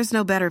 and there's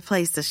no better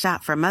place to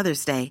shop for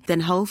Mother's Day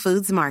than Whole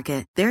Foods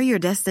Market. They're your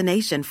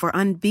destination for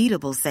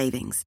unbeatable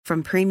savings,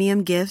 from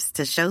premium gifts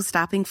to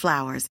show-stopping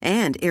flowers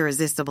and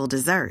irresistible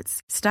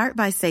desserts. Start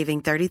by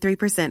saving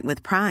 33%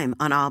 with Prime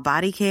on all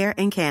body care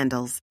and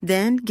candles.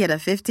 Then get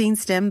a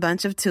 15-stem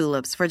bunch of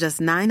tulips for just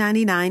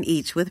 $9.99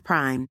 each with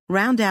Prime.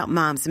 Round out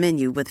Mom's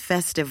menu with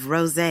festive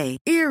rosé,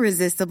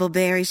 irresistible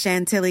berry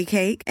chantilly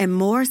cake, and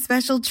more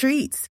special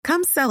treats.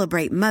 Come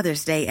celebrate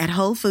Mother's Day at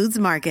Whole Foods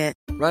Market.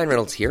 Ryan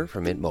Reynolds here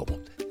from Mint Mobile.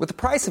 With the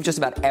price of just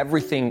about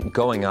everything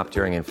going up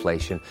during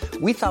inflation,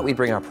 we thought we'd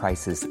bring our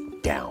prices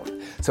down.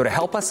 So to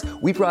help us,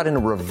 we brought in a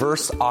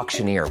reverse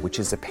auctioneer, which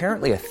is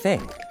apparently a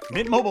thing.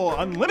 Mint Mobile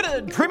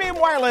Unlimited Premium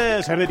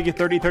Wireless. How to get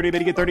 30, 30, bit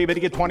to get 30, bit to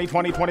get 20,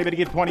 20, 20, bit to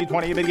get 20,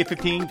 20, bit to get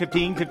 15,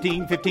 15,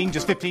 15, 15,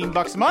 just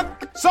 $15 a month?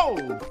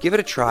 Sold! Give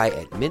it a try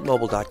at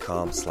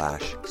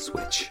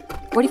mintmobile.com/switch.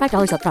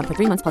 $45 up front for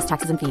 3 months plus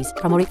taxes and fees.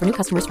 Promo rate for new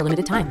customers for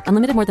limited time.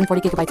 Unlimited more than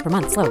 40 gigabytes per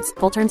month. Slows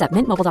full terms at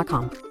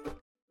mintmobile.com.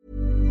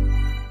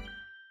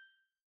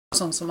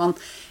 Sånn som man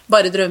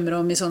bare drømmer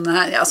om I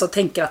sånne, altså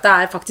tenker at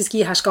det faktisk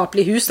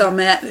iherskapelig hus da,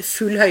 med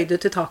full høyde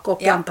til taket opp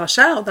I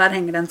antasje, og der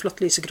henger det en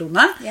flott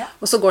lysekrone,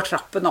 og så går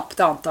trappen opp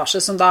til antasje,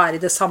 som da I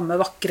det samme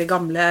vakre,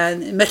 gamle,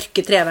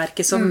 mørke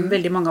treverket som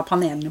veldig mange av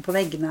panelene på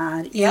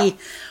veggene I.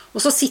 Og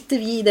så sitter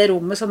vi I det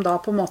rommet som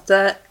da på en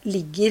måte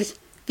ligger,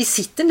 vi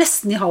sitter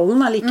nesten I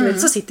hallen, allikevel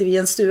så sitter vi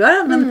I en stue,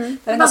 men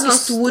det en ganske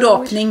stor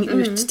åpning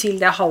ut til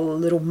det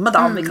hallrommet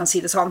da, om vi kan si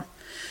det sånn.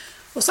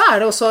 Og så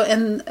det også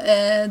en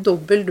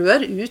dobbel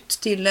dør ut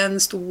til en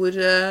stor,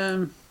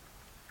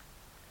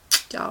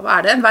 ja,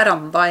 hva det? En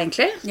veranda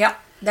egentlig? Ja,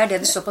 det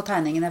det du står på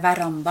tegningene,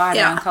 veranda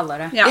det man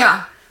kaller det.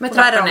 Ja, og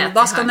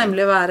veranda skal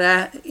nemlig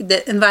være,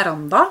 en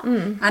veranda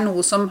noe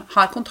som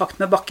har kontakt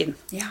med bakken.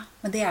 Ja,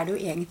 men det det jo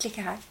egentlig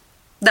ikke her.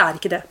 Det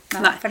ikke det.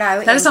 Nei. For det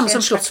jo det samme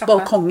som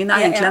slottsbalkongen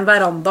egentlig en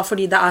veranda,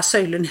 fordi det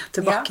søyler ned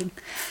til bakken.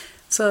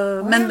 Så,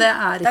 men det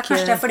ikke... Det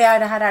kanskje det, for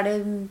her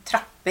det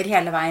trapper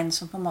hele veien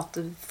som på en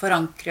måte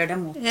forankrer det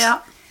mot...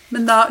 Ja,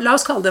 men da, la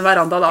oss kalle det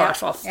veranda da I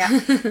hvert fall. Ja.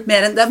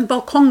 Mer enn, en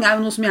balkong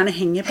jo noe som gjerne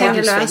henger på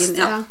husveggen.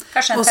 Ja.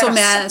 Og som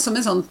en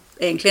sånn,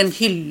 egentlig en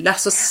hylle,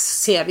 så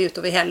ser vi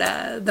utover hele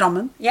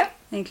Drammen. Ja.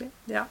 Egentlig,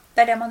 ja.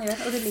 Det det man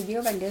gjør, og det ligger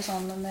jo veldig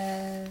sånn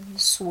med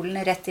solen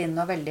rett inn,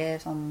 og veldig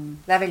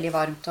sånn, det veldig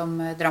varmt om,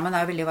 Drammen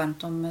jo veldig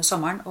varmt om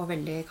sommeren, og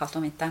veldig kaldt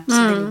om vinteren,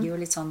 så det ligger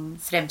jo litt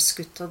sånn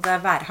fremskutt, og det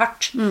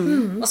værhardt.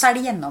 Og så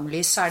det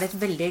gjennomlys, så det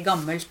et veldig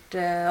gammelt,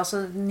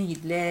 altså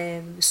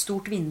nydelig,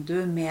 stort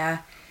vindu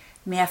med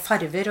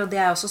farver, og det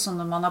også sånn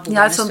når man har bodd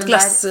en stund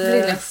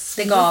der,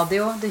 det ga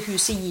det jo, det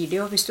huset gir det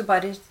jo, hvis du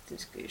bare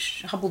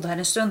har bodd her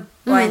en stund,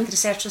 og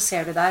interessert, så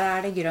ser du,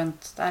 der det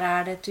grønt,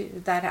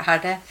 der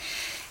det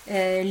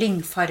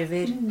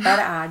lyngfarver,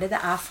 der det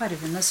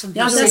farvene som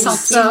ja, det sant,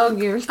 så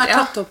gult,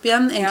 tatt opp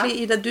igjen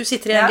egentlig I det du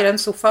sitter I en grønn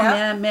sofa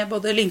med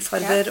både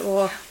lyngfarver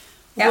og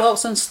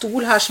også en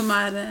stol her som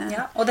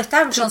ja, og dette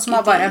jo sånn som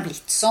bare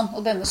blitt sånn,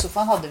 og denne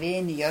sofaen hadde vi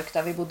I New York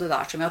da vi bodde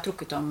der, som vi har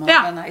trukket om, og så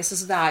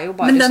det jo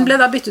bare men den sånn, ble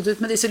da byttet ut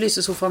med disse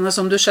lysesofaene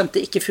som du skjønte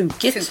ikke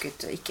funket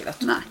ikke, vet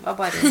du, det var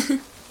bare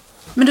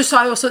Men du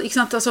sa jo også, ikke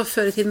sant, altså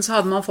før I tiden så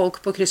hadde man folk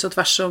på kryss og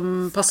tvers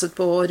som passet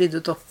på og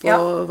ryddet opp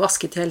og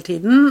vasket hele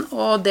tiden,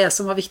 og det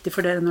som var viktig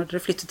for dere når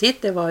dere flyttet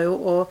hit, det var jo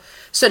å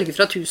sørge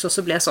for at huset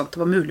også ble sånn at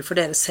det var mulig for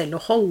dere selv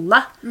å holde.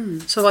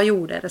 Så hva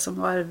gjorde dere som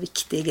var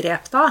viktige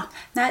grep da?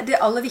 Nei,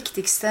 det aller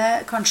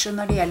viktigste kanskje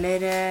når det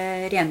gjelder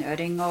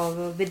rengjøring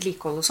og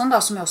vedlikehold og sånn da,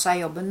 som jo også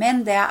jobben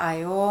min, det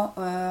jo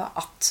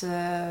at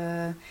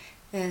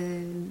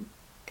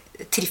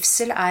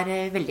trivsel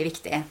veldig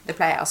viktig. Det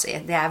pleier jeg å si.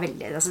 Det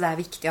veldig, altså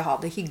det viktig å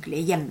ha det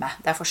hyggelig hjemme.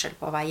 Det forskjell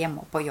på å være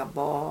hjemme og på jobb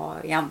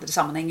og I andre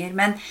sammenhenger.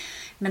 Men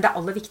det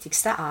aller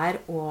viktigste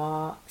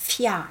å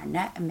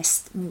fjerne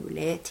mest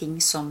mulig ting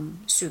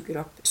som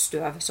suger opp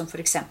støv, som for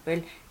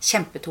eksempel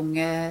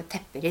kjempetunge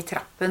tepper I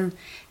trappen,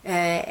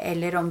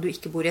 eller om du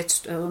ikke bor I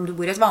om du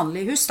bor I et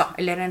vanlig hus da,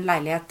 eller en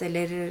leilighet,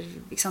 eller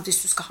ikke sant,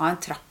 hvis du skal ha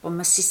en trapp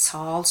med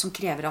sisal som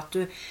krever at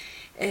du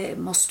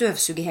må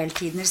støvsuge hele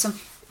tiden, liksom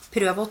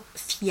prøv å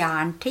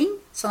fjerne ting,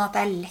 sånn at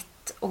det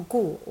lett å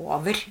gå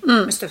over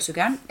med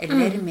støvsugeren,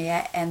 eller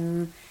med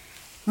en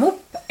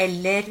mopp,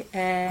 eller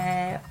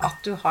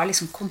at du har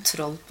liksom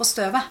kontroll på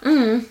støvet.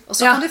 Og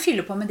så kan du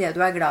fylle på med det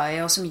du glad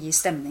I, og som gir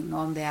stemning,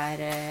 om det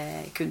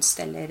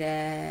kunst, eller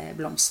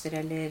blomster,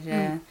 eller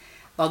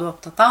hva du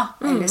opptatt av,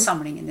 eller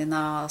samlingen din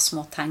av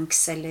små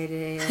tanks,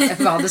 eller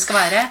hva det skal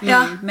være.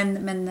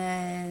 Men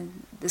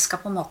det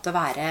skal på en måte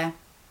være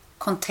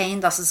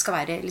contained, altså det skal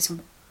være liksom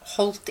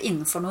holdt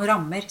innenfor noen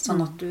rammer,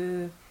 sånn at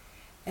du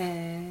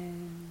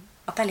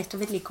at det lett å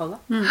vedlikeholde.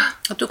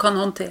 At du kan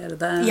håndtere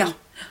det. Ja.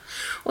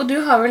 Og du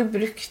har vel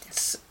brukt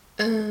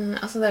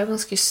altså det jo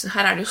ganske,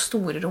 her det jo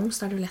store rom,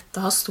 så det jo lett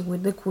å ha stor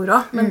dekor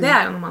også, men det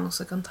jo noe man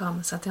også kan ta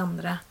med seg til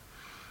andre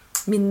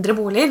mindre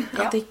boliger,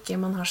 at ikke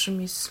man har så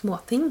mye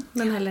småting,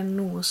 men heller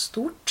noe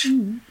stort.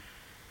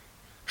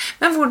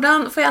 Men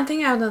hvordan, for en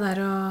ting jo det der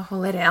å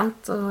holde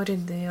rent og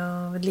ryddig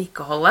og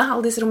vedlikeholde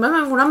alle disse rommene,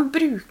 men hvordan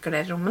bruker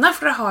dere rommene?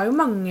 For dere har jo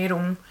mange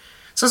rom,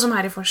 sånn som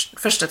her I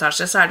første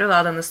etasje, så det jo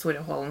da denne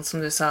store hallen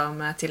som du sa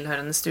med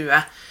tilhørende stue,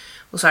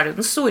 og så det jo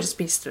den store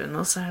spisestuen,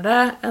 og så det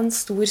en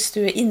stor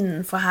stue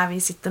innenfor her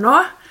vi sitter nå,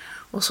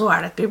 og så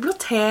det et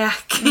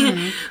bibliotek,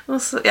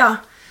 og så,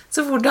 ja,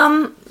 så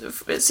hvordan,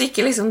 så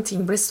ikke liksom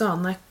ting blir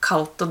stående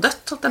kaldt og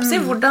dødt, holdt jeg på å si,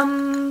 hvordan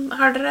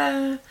har dere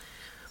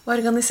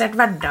organisert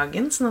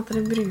hverdagen, sånn at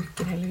dere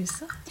bruker hele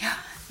huset? Ja,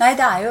 Nei,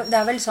 det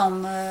er vel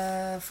sånn,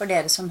 for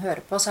dere som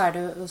hører på, så er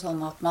det jo sånn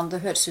at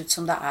det høres ut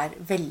som det er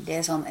veldig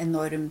sånn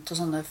enormt, og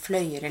sånne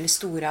fløyer eller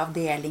store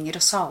avdelinger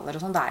og saler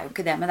og sånn. Det er jo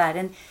ikke det, men det er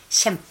en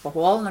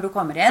kjempehål når du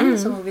kommer inn,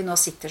 som vi nå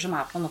sitter, som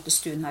er på en måte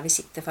stuen her vi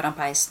sitter foran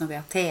peisen, og vi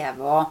har TV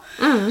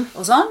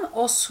og sånn.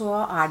 Og så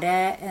er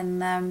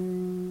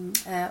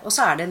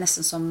det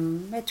nesten som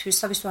et hus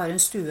da, hvis du har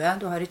en stue,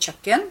 du har et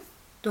kjøkken,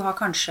 du har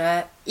kanskje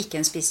ikke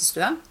en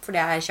spisestue, for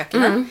det er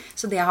kjøkkenet.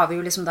 Så det har vi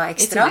jo liksom da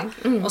ekstra.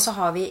 Og så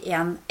har vi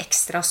en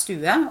ekstra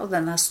stue, og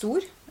den er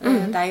stor.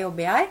 Der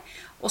jobber jeg.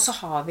 Og så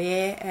har vi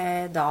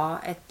da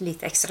et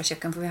lite ekstra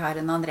kjøkken, for vi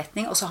har en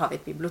anretning. Og så har vi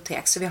et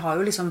bibliotek, så vi har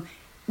jo liksom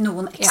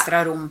noen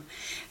ekstra rom.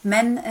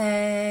 Men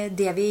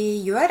det vi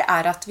gjør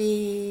er at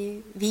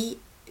vi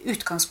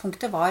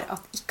utgangspunktet var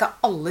at ikke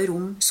alle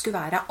rom skulle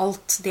være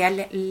alt. Det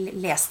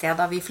leste jeg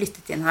da vi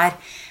flyttet inn her.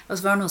 Og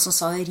så var det noen som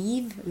sa,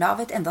 lav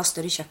et enda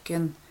større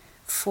kjøkken.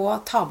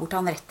 Ta bort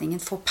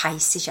anretningen, få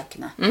peis i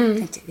kjøkkenet.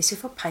 Tenkte, hvis vi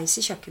får peis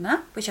i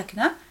på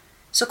kjøkkenet,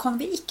 så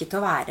kommer vi ikke til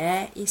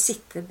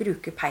å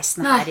bruke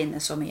peisen her inne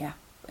så mye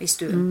i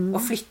stuen. Og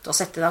flytte og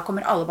sette. Da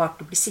kommer alle bare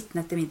til å bli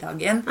sittende etter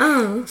middagen.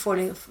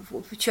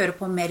 Kjøre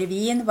på mer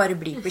vin, bare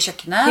bli på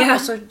kjøkkenet, og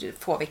så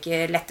får vi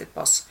ikke lettet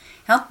på oss.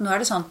 Ja, nå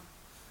er det sånn,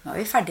 nå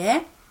er vi ferdige,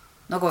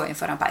 nå går vi inn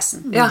foran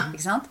peisen.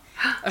 Ikke sant?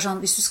 Sånn,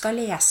 hvis du skal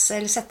lese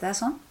eller sette deg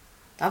sånn,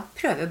 da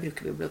prøver vi å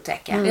bruke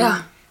biblioteket.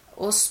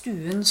 Og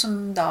stuen som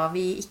da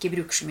vi ikke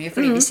bruker så mye,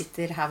 fordi vi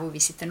sitter her hvor vi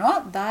sitter nå,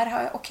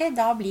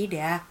 da blir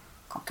det,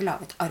 kan ikke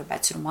lage et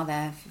arbeidsrom av det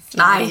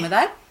fine rommet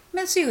der,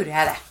 men så gjorde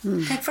jeg det.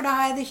 For da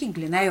har jeg det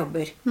hyggelig når jeg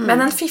jobber.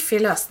 Men en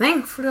fiffig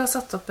løsning, for du har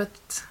satt opp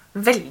et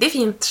veldig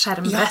fint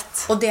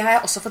skjermbrett. Og det har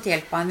jeg også fått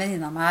hjelp av en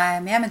venninne av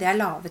meg med, men det er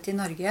lavet i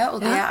Norge, og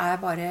det er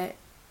bare...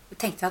 Jeg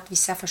tenkte at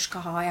hvis jeg først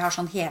skal jeg har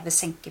sånn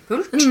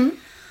heve-senkepult,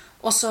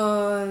 og så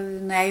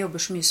når jeg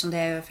jobber så mye som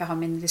det, for jeg har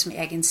min liksom,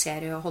 egen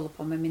serie og holder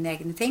på med mine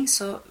egne ting,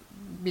 så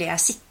ble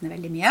jeg sittende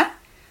veldig mye,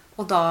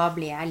 og da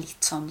ble jeg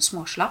litt sånn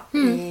småslapp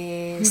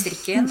i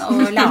strikken,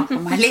 og la på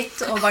meg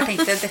litt, og bare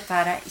tenkte, dette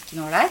her er ikke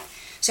noe der.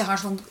 Så jeg har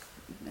en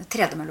sånn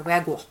tredemølle hvor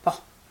jeg går på.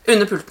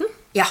 Under pulten?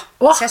 Ja,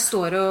 så jeg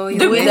står og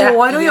jobber. Du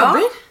går og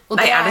jobber? Og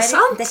nei, er det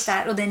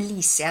sant? Og den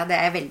liser jeg, det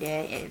er veldig...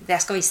 Det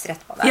skal vise dere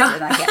etterpå.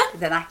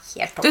 Den er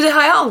helt topp. Det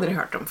har jeg aldri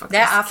hørt om, faktisk.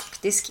 Det er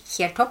faktisk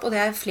helt topp, og det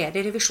er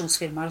flere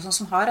revisjonsfirmaer og sånn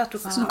som har. At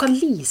så du kan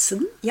lise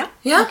den? Ja.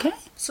 Okay.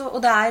 Så,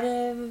 og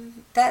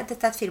dette er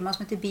et firma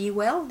som heter Be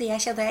Well. Det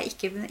er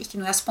ikke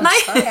noe jeg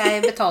sponser.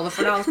 Jeg betaler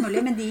for det alt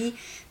mulig, men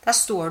der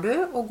står du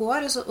og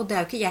går, og det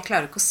er jo ikke, jeg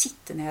klarer ikke å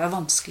sitte ned og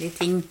vanskelige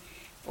ting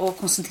og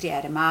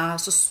konsentrere meg,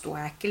 så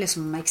står jeg ikke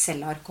liksom med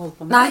Excel-ark og holder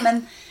på med det,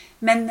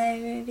 men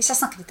hvis jeg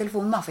snakker i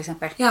telefonen da, for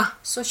eksempel,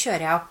 så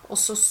kjører jeg opp,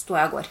 og så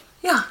står jeg og går.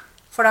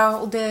 For da,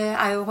 og det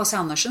er jo H.C.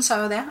 Andersen sa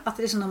jo det, at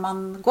liksom når man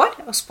går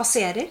og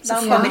spaserer, da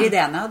kommer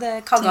ideene, og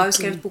Kagge har jo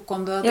skrevet bok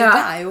om det, og det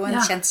er jo en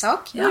kjent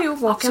sak. Jo,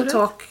 walk and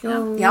talk,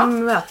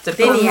 møter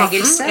på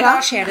bevegelse, da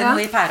skjer det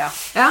noe i pæra.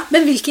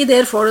 Men hvilke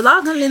ideer får du da,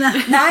 Karoline?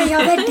 Nei, det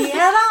er det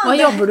da. Hva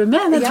jobber du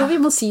med? Jeg tror vi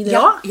må si det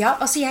også. Ja,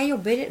 altså jeg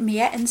jobber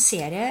med en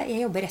serie,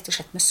 jeg jobber rett og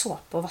slett med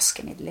såpe og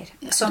vaskemidler.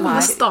 Du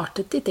har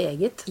startet ditt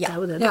eget, det er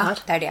jo det du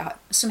har. Det er det jeg har,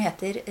 som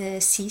heter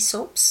C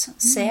Soaps,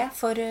 C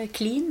for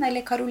Clean,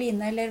 eller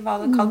Caroline, eller hva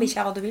det kaller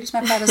hva du vil, som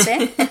jeg pleier å se,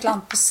 et eller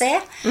annet på C.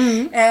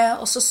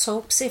 Og så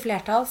soaps i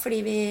flertall, fordi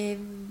vi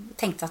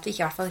tenkte at vi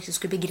ikke i hvert fall ikke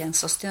skulle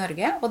begrense oss til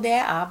Norge, og det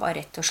er bare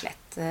rett og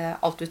slett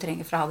alt du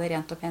trenger for å ha det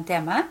rent og pent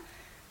hjemme,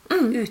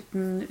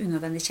 uten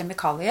unødvendige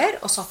kjemikalier,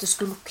 og så at det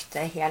skulle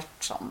lukte helt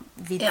sånn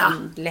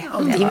vidunderlig.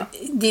 Og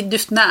de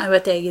duftene er jo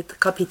et eget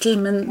kapittel,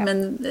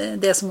 men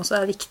det som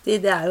også er viktig,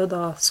 det er jo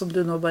da, som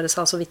du nå bare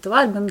sa så vidt det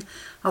var, men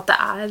at det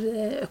er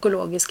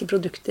økologiske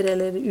produkter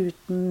eller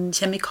uten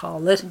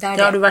kjemikalier. Det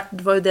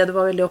var jo det du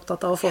var veldig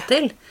opptatt av å få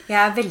til.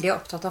 Jeg er veldig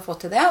opptatt av å få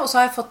til det, og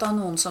så har jeg fått av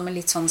noen som er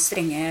litt sånn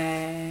strenge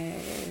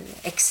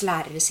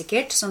eks-lærere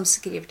sikkert, som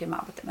skriver til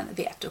meg, men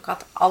vet du ikke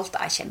at alt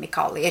er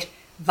kjemikalier?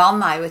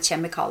 Vann er jo et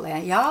kjemikalie.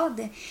 Ja,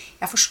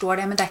 jeg forstår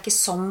det, men det er ikke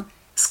sånn...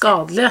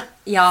 Skadelig.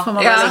 Ja,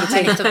 det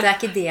er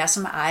ikke det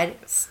som er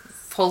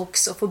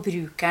folks og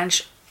forbrukerens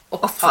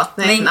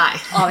oppfatning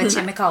av et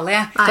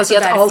kjemikalie. Jeg kan si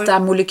at alt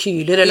er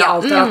molekyler, eller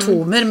alt er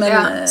atomer, men...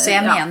 Så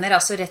jeg mener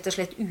altså rett og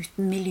slett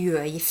uten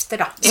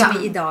miljøgifter, da, som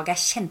i dag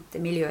er kjente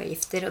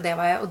miljøgifter, og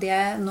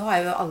nå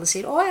er jo alle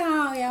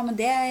sier, men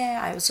det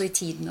er jo så i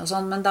tiden og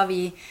sånn, men da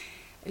vi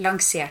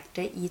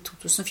lanserte i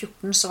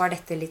 2014, så var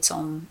dette litt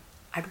sånn...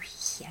 Er du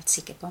helt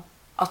sikker på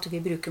at du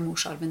vil bruke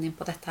morsarven din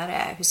på dette her?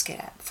 Jeg husker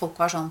folk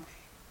var sånn,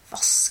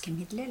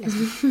 vaskemidler,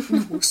 liksom.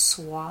 Noe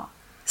så...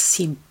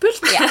 Simpelt?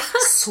 Ja,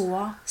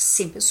 så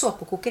simpelt.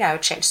 Såpekoker er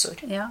jo et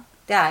skjellsord.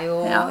 Det er jo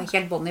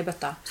helt bånd i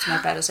bøtta, som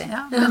jeg pleier å si.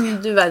 Men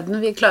du verden,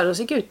 vi klarer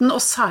oss ikke uten, og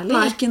særlig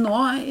ikke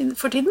nå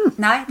for tiden.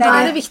 Nei, da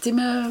er det viktig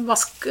med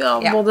vask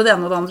av både det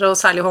ene og det andre,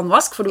 og særlig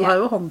håndvask, for du har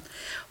jo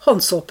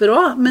håndsåper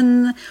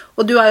også.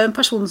 Og du er jo en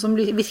person som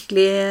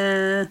virkelig...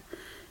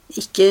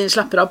 ikke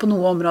slapper av på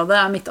noe område,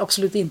 mitt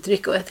absolutt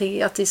inntrykk. Og jeg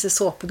tenker at disse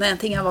såpene, en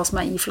ting hva som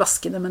i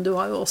flaskene, men du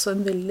har jo også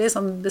en veldig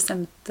sånn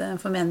bestemt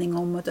formening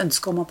om et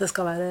ønske om at det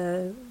skal være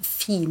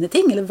fine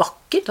ting, eller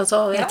vakkert,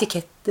 altså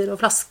etiketter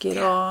og flasker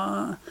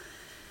og...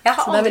 Jeg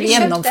har så det veldig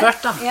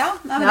gjennomført, da. Ja,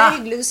 men det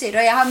hyggelig du sier.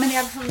 Men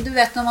du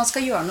vet når man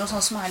skal gjøre noe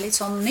sånn som litt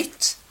sånn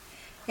nytt,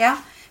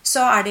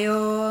 så er det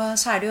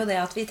jo det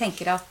at vi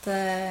tenker at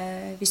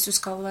hvis du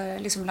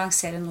skal liksom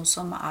lansere noe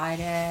som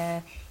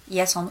i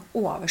et sånn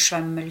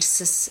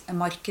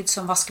oversvømmelsesmarked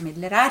som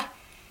vaskemidler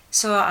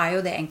så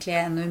jo det egentlig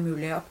en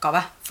umulig oppgave.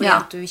 Fordi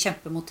at du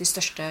kjemper mot de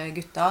største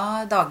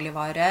gutta,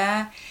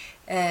 dagligvare,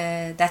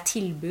 det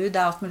tilbud,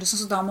 det alt mulig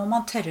sånn, så da må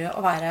man tørre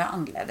å være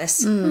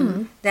annerledes.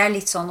 Det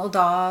litt sånn,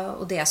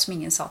 og det som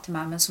ingen sa til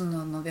meg, men som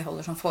når vi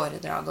holder sånn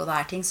foredrag og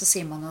det ting, så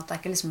sier man jo at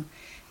det ikke liksom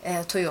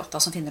Toyota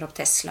som finner opp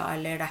Tesla,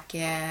 eller det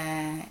ikke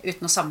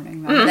uten å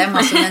sammenligne med dem,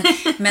 altså,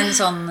 men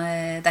sånn,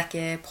 det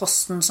ikke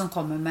Posten som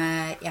kommer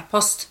med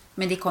e-post,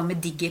 men de kommer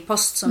med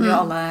Digipost, som jo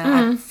alle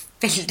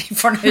veldig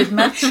fornøyd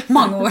med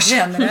mange år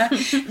senere.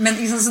 Men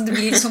liksom, så det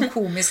blir sånn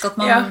komisk at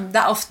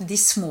det ofte de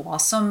små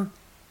som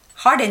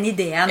har den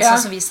ideen,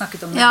 sånn som vi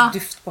snakket om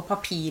duft på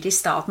papir i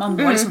sted, at man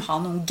må liksom ha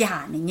noen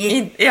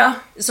gærninger.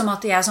 Som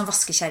at jeg som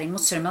vaskekjæring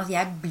mot strømmen, at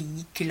jeg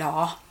blir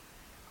glad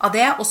av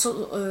det, og så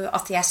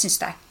at jeg synes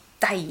det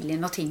deilig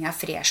når ting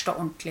fresht og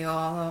ordentlig,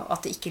 og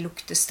at det ikke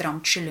lukter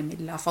stramt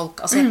skyllemiddel av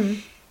folk. Altså,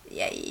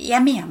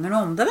 jeg mener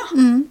noe om det da.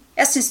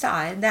 Jeg synes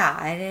det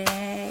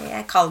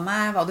jeg kaller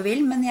meg hva du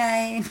vil, men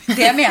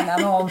det mener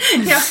jeg noe om.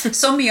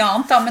 Så mye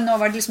annet da, men nå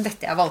var det liksom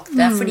dette jeg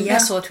valgte, fordi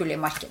jeg så et hull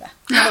i markedet.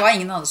 Det var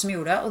ingen andre som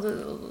gjorde det,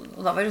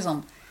 og da var det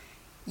sånn,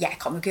 jeg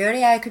kan jo ikke gjøre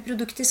det, jeg ikke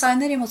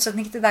produktdesigner, i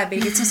motsetning til deg,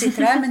 Birgit, som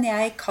sitter her, men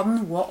jeg kan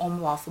noe om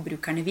hva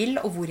forbrukerne vil,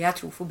 og hvor jeg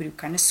tror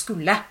forbrukerne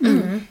skulle.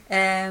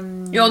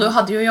 Jo, du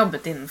hadde jo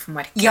jobbet innenfor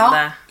markedet.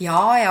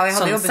 Ja, jeg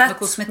hadde jobbet med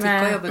kosmetikk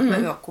og jobbet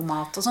med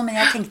økomat og sånn, men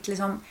jeg tenkte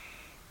liksom,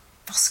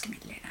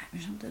 vaskemidler,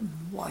 det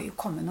må jo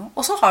komme noe.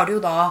 Og så har du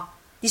jo da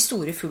de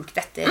store fulgt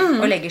etter,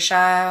 og legger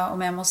seg,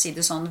 om jeg må si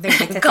det sånn,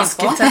 veldig tett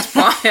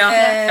innpå.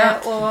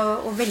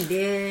 Og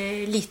veldig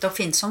lite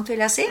oppfinnsomt,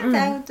 vil jeg si.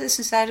 Det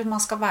synes jeg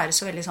man skal være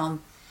så veldig sånn,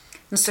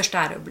 den største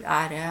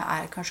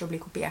kanskje å bli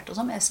kopiert og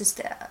sånn, men jeg synes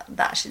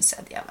der synes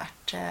jeg de har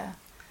vært...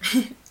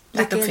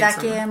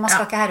 man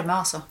skal ikke herme,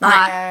 altså.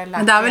 Nei,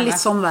 men det vel litt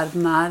sånn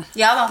verden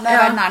Ja da,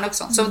 verden nok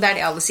sånn. Så det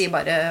det alle sier,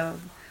 bare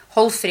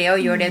hold fred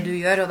og gjør det du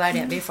gjør, og det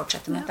det vi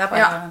fortsetter med. Det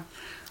bare...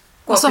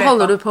 Og så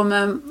holder du på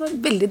med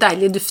veldig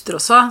deilige dufter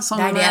også, som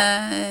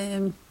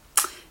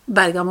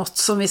bergamott,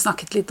 som vi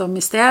snakket litt om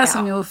i sted,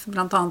 som jo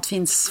blant annet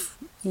finnes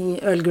i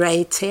Earl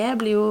Grey te,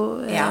 blir jo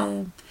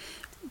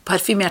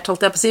parfymert,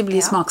 holdt jeg på å si,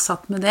 blir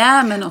smaksatt med det,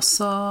 men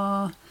også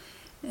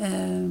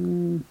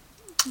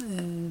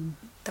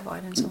det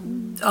var en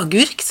sånn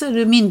agurk, så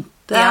du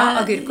mynte.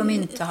 Agurk og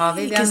mynte har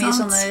vi. Vi har mye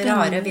sånne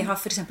rare, vi har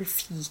for eksempel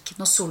fiken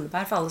og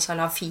solbær, for alle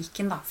skal ha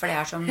fiken da, for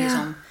det så mye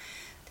sånn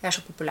det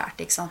så populært,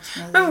 ikke sant?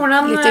 Men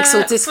hvordan, litt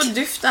eksotisk. For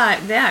duft,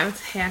 det jo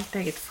et helt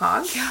eget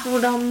fag.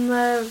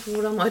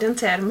 Hvordan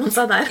orienterer man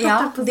seg der?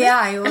 Det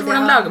jo...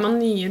 Hvordan lager man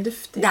nye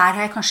dufter? Der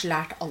har jeg kanskje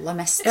lært aller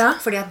mest.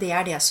 Fordi at det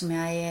det som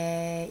jeg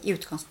i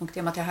utgangspunktet,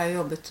 i og med at jeg har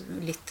jobbet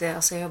litt,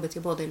 altså jeg har jobbet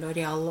i både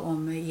L'Oreal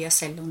og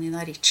YSL og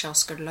Nina Ricci,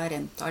 Oscar de la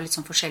Renta, litt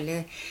sånn forskjellig.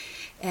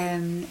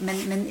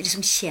 Men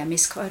liksom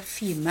kjemisk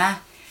parfyme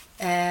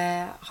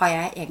har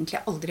jeg egentlig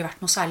aldri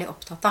vært noe særlig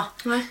opptatt av.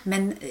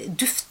 Men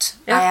duft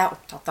jeg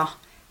opptatt av.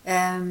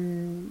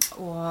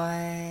 Og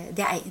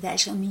det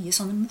så mye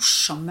sånne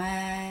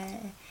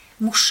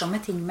morsomme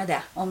ting med det,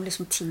 om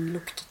liksom ting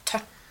lukter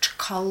tørt,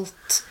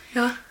 kaldt,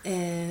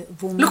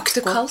 vondt,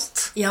 lukter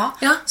kaldt.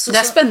 Så,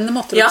 det spennende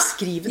måter å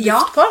beskrive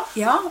duft på.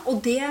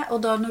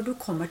 Og da når du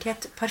kommer til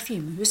et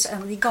parfymehus,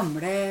 en av de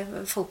gamle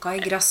folka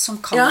i Grasse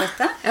som kan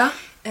dette,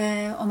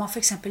 om man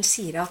for eksempel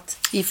sier at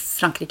i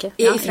Frankrike,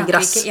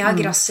 Grasse i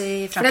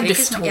Frankrike, for det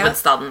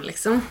dufthovedstaden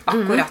liksom.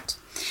 Akkurat.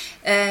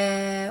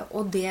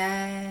 Og det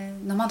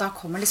når man da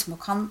kommer liksom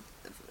og kan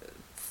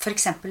for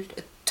eksempel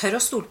tør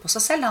å stole på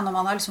seg selv da, når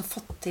man har liksom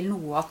fått til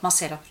noe at man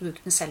ser at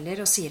produktene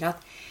selger og sier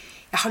at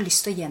jeg har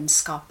lyst til å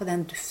gjenskape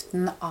den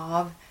duften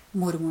av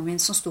mormor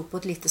min som sto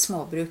på et lite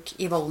småbruk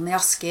i Vollen i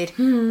Asker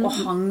og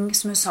hang,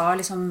 som hun sa,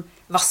 liksom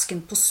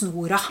vasken på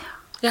snora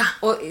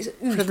og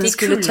ute den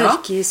skulle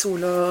tørke i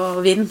sol og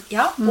vind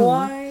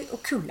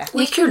og kulde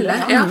i kulde,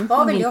 det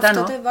var veldig ofte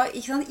at det var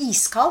ikke sånn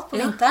iskaldt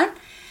på vinteren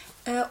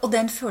og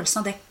den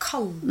følelsen av det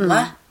kalde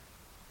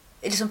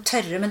liksom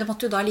tørre, men det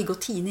måtte jo da ligge og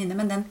tine inne,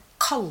 men den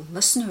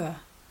kalde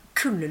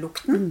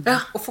kullelukten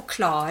og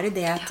forklare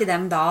det til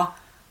dem da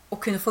og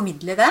kunne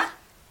formidle det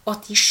og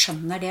at de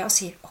skjønner det og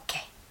sier ok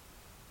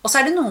og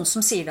så det noen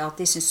som sier da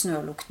at de synes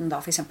snølukten da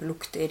for eksempel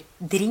lukter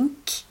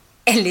drink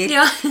eller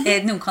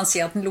noen kan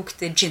si at den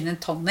lukter gin and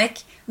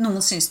tonic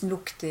noen synes den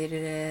lukter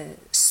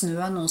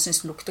snø noen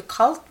synes den lukter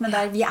kaldt men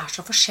vi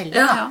så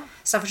forskjellige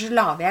så derfor så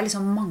lager jeg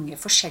liksom mange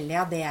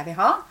forskjellige av det jeg vil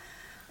ha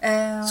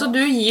Så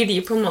du gir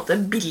de på en måte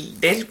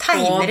bilder på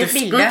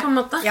duften, på en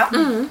måte? Ja.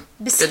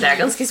 Det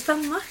ganske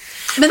spennende.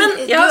 Men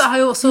du er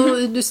jo også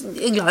du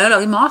er glad i å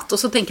lage mat, og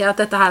så tenker jeg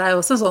at dette her er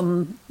jo også en sånn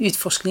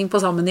utforskning på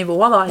samme nivå,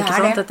 da, ikke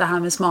sant? Dette her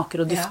med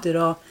smaker og dufter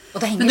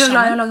men du er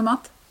glad i å lage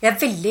mat? Jeg er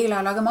veldig glad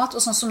i å lage mat,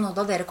 og sånn som nå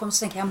da dere kom,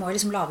 så tenker jeg må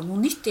liksom lage noe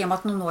nytt, i og med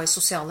at nå i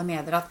sosiale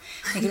medier at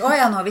tenker,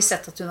 nå har vi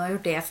sett at hun har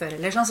gjort det før,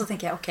 eller sånn, så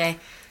tenker jeg, ok,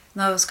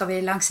 nå skal vi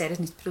lansere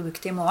et nytt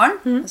produkt i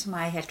morgen, som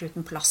er helt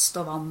uten plast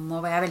og vann,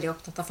 og jeg er veldig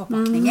opptatt av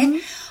forpakninger,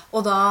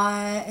 og da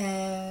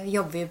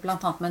jobber vi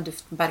blant annet med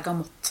duften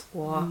bergamott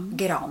og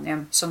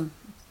geranium, som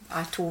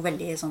er to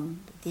veldig sånn,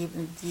 de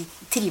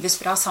trives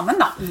bra sammen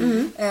da.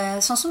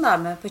 Sånn som det er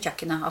med på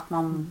kjøkkenet, at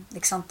man,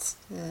 ikke sant,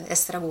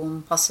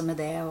 estragon passer med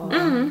det, og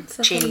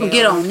chili. Og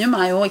geranium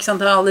er jo, ikke sant,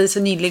 det er alle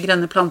disse nydelige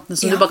grønne plantene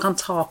som du bare kan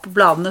ta på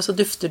bladene, så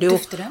dufter det jo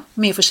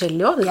mye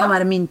forskjellig også. Det kan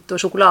være mint og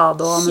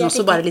sjokolade, men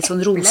også bare litt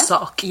sånn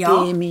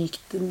rosaaktig,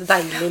 mykt,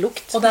 deilig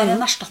lukt. Og det er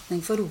en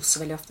erstatning for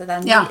rose veldig ofte.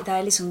 Det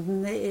er liksom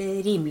den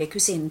rimelige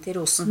kusinen til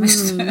rosen,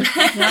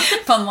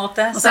 på en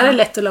måte. Og så er det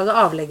lett å lage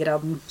avlegger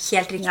av den.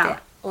 Helt riktig.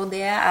 Og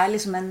det er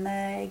liksom en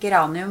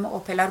geranium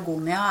og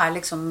pelargonia er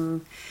liksom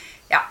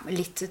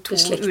litt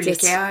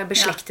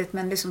beslektet,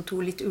 men liksom to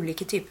litt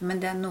ulike typer.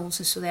 Men det noen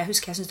synes jo det,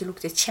 jeg synes det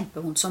luktet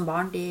kjempevondt som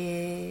barn, de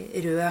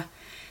røde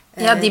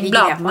de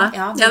bladene.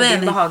 Det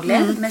er behagelig.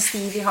 Mens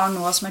de vi har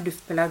nå som er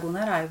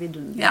duftpelargonier er jo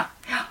vidunderlige.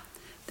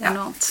 Det er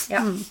noe annet.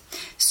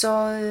 Så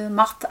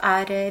mat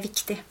er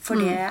viktig, for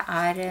det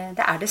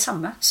er det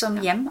samme som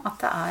hjem,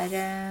 at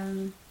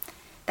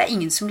det er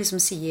ingen som liksom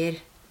sier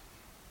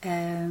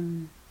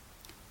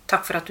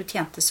takk for at du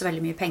tjente så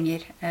veldig mye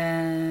penger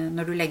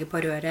når du legger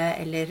på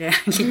røret eller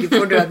ligger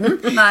på døden.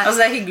 Altså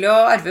det er hyggelig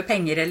å arve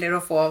penger eller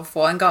å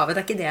få en gave, det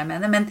er ikke det jeg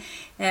mener,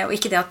 og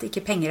ikke det at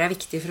ikke penger er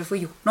viktig for å få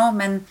gjort noe,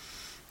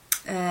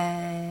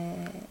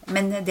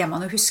 men det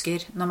man jo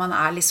husker når man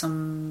er liksom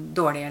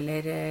dårlig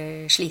eller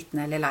sliten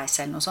eller lei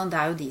seg eller noe sånt, det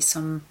er jo de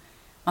som,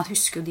 man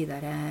husker jo de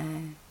der,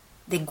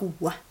 det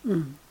gode,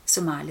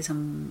 som er liksom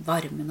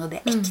varmen og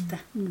det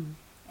ekte.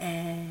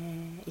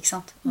 Ikke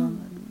sant? En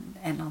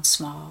eller annen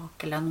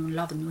smak, eller noen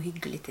lagde noe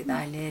hyggelig til deg,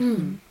 eller...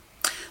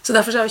 Så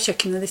derfor er jo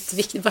kjøkkenet ditt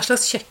viktig. Hva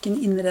slags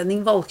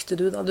kjøkkeninnredning valgte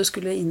du da du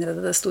skulle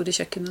innrede det store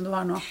kjøkkenet du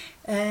har nå?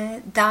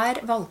 Der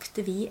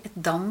valgte vi et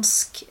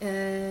dansk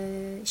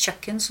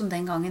kjøkken som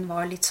den gangen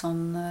var litt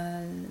sånn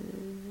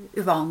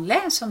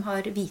uvanlig, som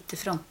har hvite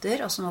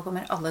fronter, og så nå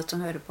kommer alle til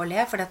å høre på og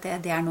le, for det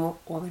er nå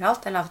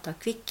overalt. Det er lavet av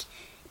Kvikk,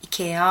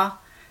 Ikea,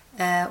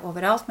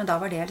 overalt, men da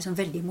var det liksom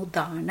veldig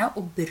moderne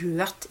og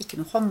brøt, ikke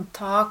noe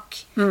håndtak,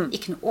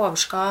 ikke noe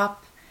overskap,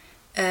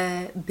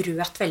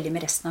 brøt veldig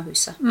med resten av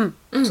huset.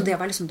 Så det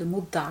var liksom det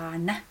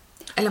moderne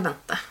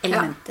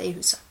elementet i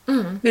huset.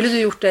 Ville du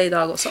gjort det i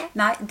dag også?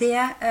 Nei, det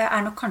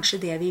er nok kanskje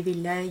det vi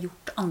ville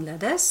gjort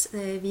annerledes.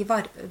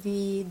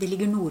 Det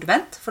ligger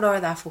nordvendt, for da var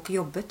det der folk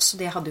jobbet,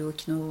 så det hadde jo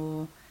ikke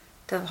noe,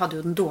 det hadde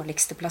jo den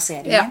dårligste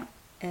plasseringen.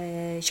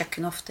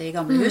 Kjøkken ofte i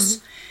gamle hus.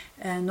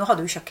 Nå hadde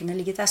jo kjøkkenet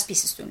ligget der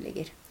spisestuen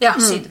ligger.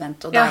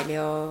 Sydvendt og deilig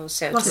å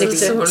se ut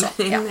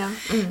til.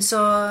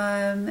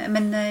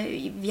 Men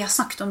vi har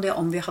snakket om det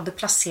om vi hadde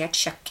plassert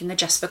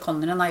kjøkkenet. Jasper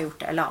Conran har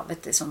gjort det,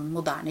 lavet et sånn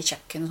moderne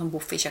kjøkken, sånn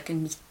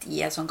buffet-kjøkken midt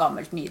i et sånn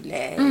gammelt,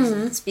 nydelig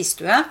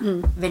spisestue.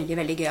 Veldig,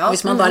 veldig gøy.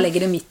 Hvis man da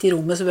legger det midt i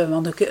rommet, så behøver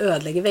man jo ikke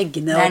ødelegge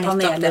veggene og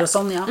paneler og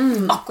sånn.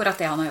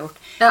 Akkurat det han har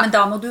gjort. Men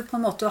da må du på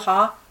en måte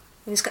ha,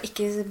 vi skal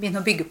ikke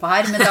begynne å bygge på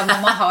her, men da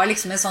må man ha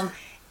liksom en sånn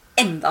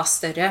enda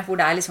større, hvor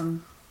det er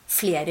liksom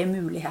flere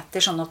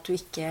muligheter, sånn at du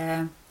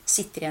ikke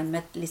sitter igjen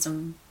med et liksom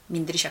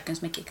mindre kjøkken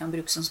som ikke kan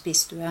brukes som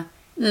spisestue.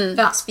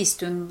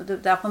 Spisestuen,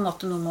 det er på en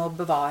måte noe med å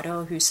bevare,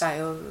 og huset er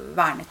jo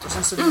vernet og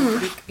sånn, så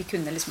vi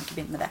kunne liksom ikke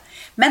begynne med det.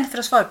 Men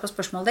for å svare på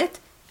spørsmålet ditt,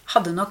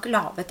 hadde nok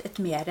lavet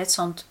et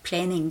sånt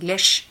plain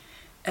English,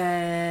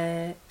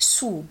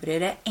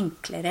 sobrere,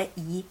 enklere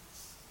i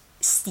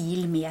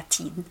stil med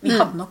tiden. Vi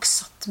hadde nok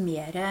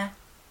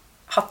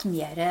hatt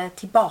mer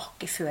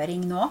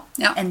tilbakeføring nå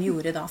enn vi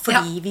gjorde da,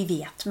 fordi vi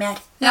vet mer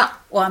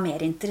og er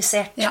mer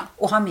interessert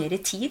og har mer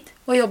tid.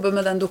 Og jobber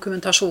med den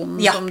dokumentasjonen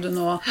som du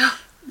nå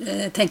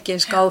tenker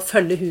skal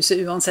følge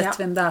huset uansett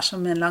hvem det er som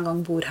en eller annen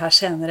gang bor her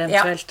senere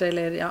eventuelt,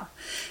 eller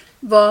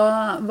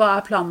Hva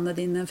er planene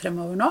dine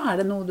fremover nå? Er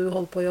det noe du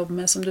holder på å jobbe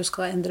med som du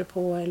skal endre på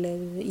eller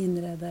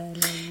innrede?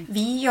 Eller?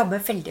 Vi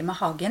jobber veldig med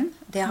hagen.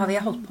 Det har vi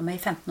holdt på med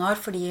i 15 år,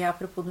 fordi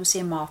apropos du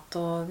sier mat,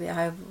 og vi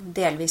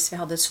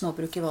hadde et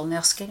småbruk i Vollen i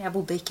Asker. Jeg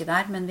bodde ikke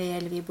der,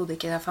 vi bodde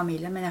ikke der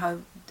familien, men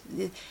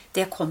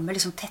det kommer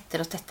liksom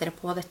tettere og tettere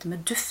på dette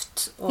med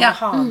duft og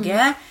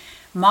hage,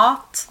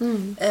 mat,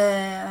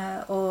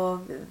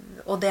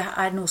 og det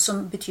er noe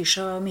som betyr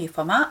så mye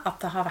for meg, at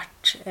det har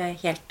vært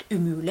helt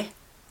umulig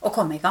å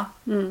komme i gang.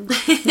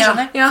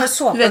 Skjønner? For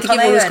såpe du vet ikke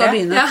kan hvor jeg du skal gjøre.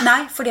 begynne.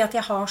 Nei, fordi at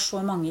jeg har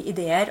så mange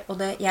ideer, og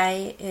jeg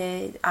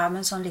er med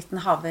en sånn liten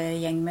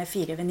havegjeng med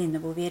 4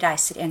 venninner hvor vi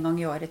reiser en gang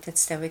i året til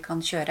et sted hvor vi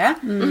kan kjøre,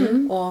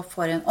 og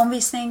får en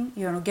omvisning,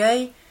 gjør noe gøy,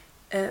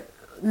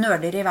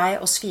 nørder i vei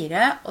oss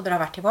 4, og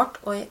drar hvert til vårt,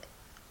 og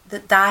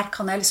der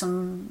kan jeg liksom,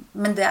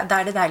 men der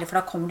det deilig, for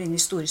da kommer du inn I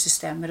store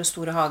systemer og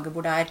store hager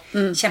hvor det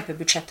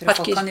kjempebudsjetter, og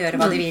folk kan gjøre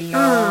hva de vil,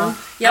 og,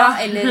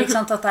 eller ikke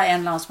sant, at det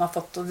en eller annen som har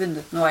fått og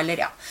vunnet noe,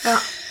 eller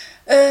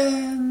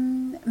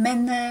men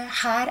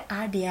her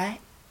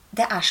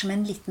det som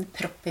en liten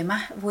propp I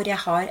meg, hvor jeg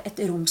har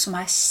et rom som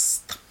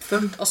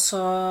stappfullt, og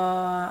så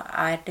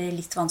det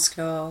litt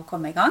vanskelig å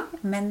komme I gang,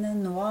 men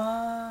nå...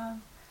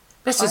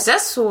 Jeg synes jeg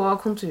så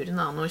konturen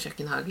av noen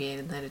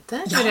kjøkkenhager der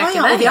ute. Ja,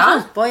 vi har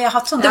holdt på. Jeg har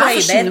hatt sånne høybed.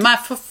 Det forsyner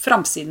meg for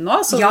fremsiden nå,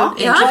 så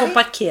egentlig på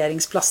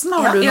parkeringsplassen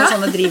har du noen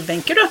sånne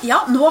drivbenker, du. Ja,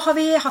 nå har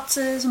vi hatt,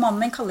 som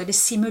mannen min kaller det,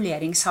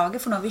 simuleringshage,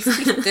 for nå har vi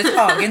flyttet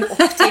hagen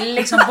opp til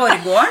liksom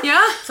Borggården,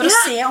 for å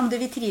se om det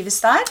vi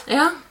trives der.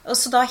 Og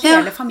så da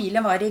hele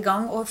familien var I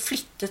gang og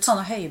flyttet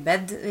sånne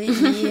høybed I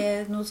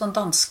noen sånne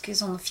danske,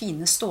 sånne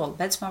fine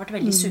stålbed som har vært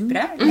veldig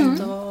supre,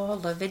 lett å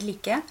holde ved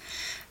like.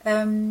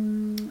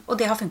 Og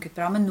det har funket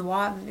bra, men nå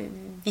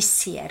vi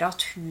ser at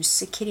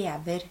huset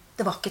krever,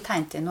 det var ikke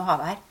tegnet inn noe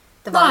havær.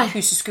 Det var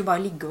huset skulle bare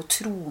ligge og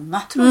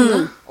trone.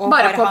 Og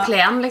bare på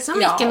plen,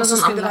 liksom? Ja, og så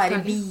skulle det være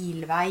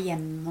bilvei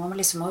gjennom,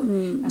 liksom, og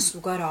en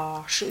stor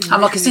garasje under huset.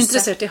 Han var ikke så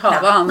interessert I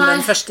havet, han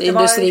den første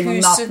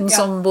industrimagnaten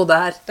som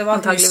bodde her. Det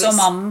var huset og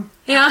mannen.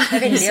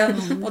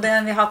 Og vi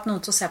har hatt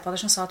noen til å se på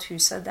det som sa at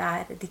huset,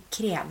 det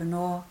krever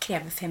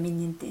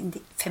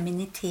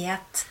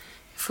feminitet,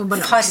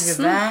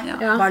 farve,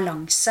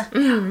 balanse.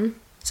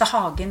 Så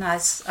hagen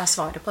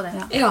svaret på det.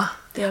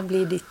 Det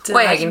blir ditt... Og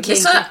egentlig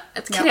så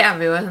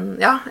krever jo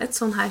et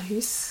sånn her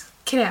hus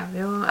krever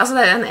jo... Altså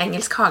det en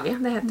engelsk hage,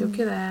 det heter jo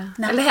ikke det...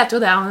 Eller det heter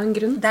jo det av en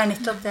grunn. Det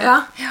nettopp det.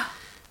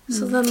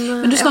 Så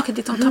men du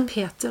snakket litt om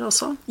tapeter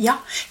også. Ja,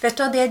 vet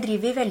du, det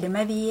driver vi veldig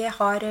med. Vi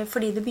har,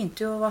 fordi det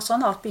begynte jo var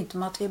sånn, alt begynte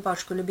med at vi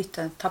bare skulle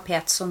bytte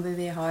tapet som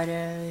vi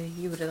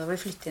gjorde da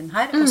vi flyttet inn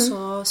her.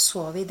 Og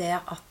så vi det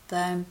at...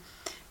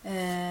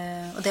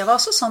 og det var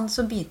også sånn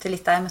som begynte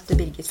litt da jeg møtte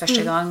Birgit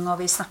første gang, og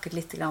vi snakket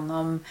litt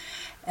om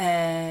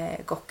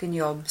Gokken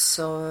Jobs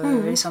og,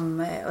 liksom,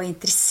 og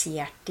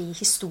interessert I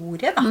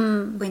historie da,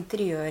 og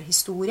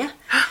interiørhistorie.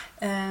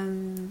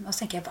 Og så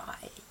tenker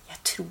jeg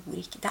tror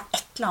ikke, det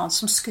et eller annet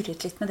som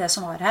skurret litt med det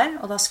som var her,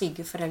 og da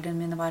svigerforeldrene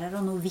mine var her,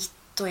 og noe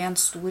hvitt og I en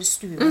stor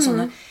stue,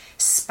 sånne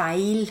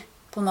speil,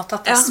 på en måte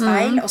at det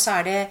speil, og så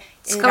det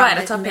skal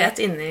være tapet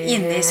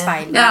inni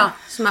speilet.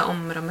 Som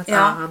omrammet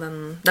av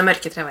det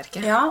mørke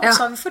treverket. Og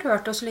så har vi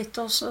forhørt oss litt,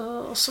 og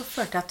så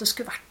følte jeg at det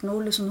skulle vært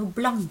noe, liksom, noe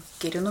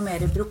blankere, noe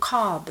mer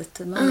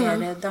brokadete, noe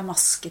mer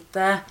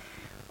damaskete.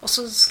 Og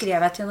så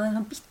skrev jeg til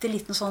en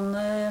bitteliten sånn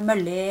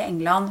mølle I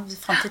England,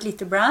 fant et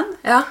lite brand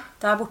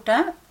der borte,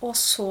 og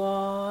så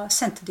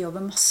sendte de over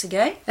masse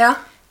gøy.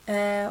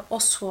 Og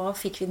så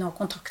fikk vi nå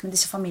kontakt med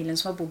disse familiene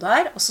som har bodd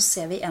her, og så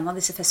ser vi en av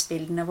disse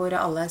festbildene hvor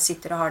alle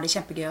sitter og har det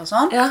kjempegøy og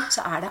sånn,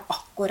 så det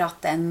akkurat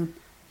den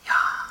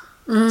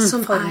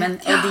formen.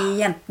 Og de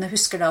jentene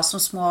husker da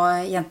som små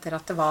jenter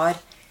at det var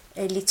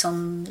litt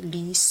sånn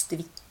lyst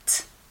hvitt.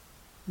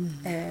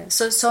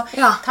 Så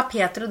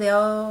tapeter og det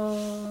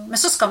men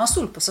så skal man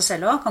stole på seg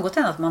selv også. Kan godt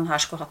hende at man her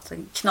skulle hatt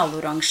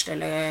knalloransje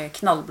eller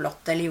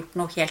knallblått eller gjort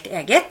noe helt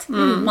eget.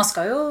 Man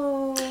skal jo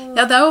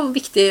det jo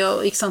viktig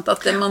ikke sant,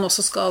 at man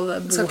også skal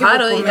bo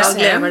her, og I dag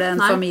lever det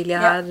en familie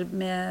her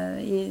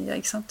med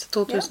ikke sant,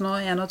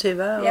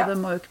 2021,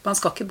 og man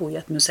skal ikke bo I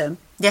et museum.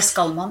 Det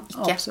skal man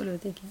ikke.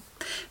 Absolutt ikke.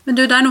 Men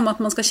du, det noe med at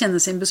man skal kjenne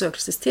sin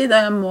besøkelsestid.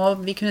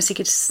 Vi kunne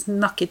sikkert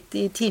snakket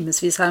I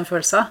timesvis her en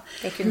følelse av.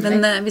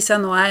 Men hvis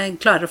jeg nå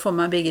klarer å få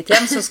meg Birgit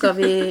hjem, så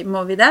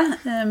må vi det.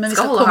 Men vi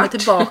skal komme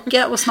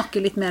tilbake og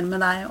snakke litt mer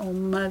med deg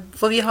om...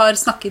 For vi har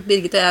snakket,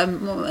 Birgit og jeg,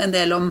 en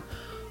del om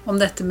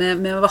dette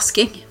med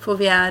vasking. For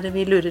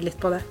vi lurer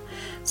litt på det.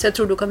 Så jeg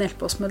tror du kan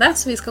hjelpe oss med det.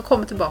 Så vi skal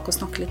komme tilbake og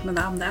snakke litt med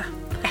deg om det.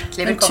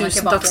 Men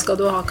tusen takk skal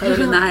du ha,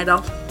 Caroline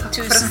Heyerdahl.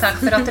 Tusen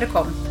takk for at dere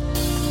kom.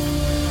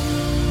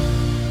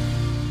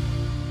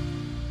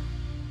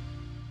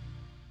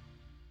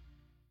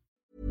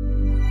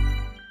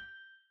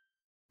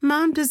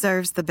 Mom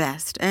deserves the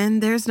best,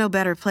 and there's no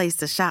better place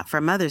to shop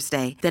for Mother's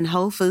Day than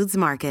Whole Foods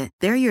Market.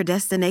 They're your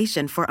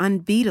destination for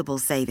unbeatable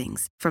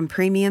savings, from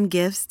premium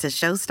gifts to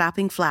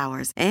show-stopping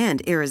flowers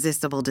and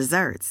irresistible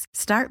desserts.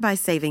 Start by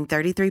saving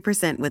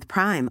 33% with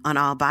Prime on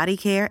all body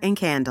care and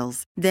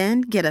candles.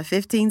 Then get a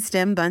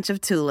 15-stem bunch of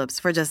tulips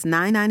for just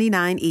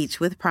 $9.99 each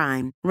with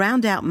Prime.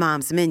 Round out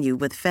Mom's menu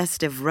with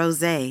festive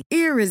rosé,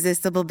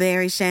 irresistible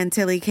berry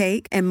chantilly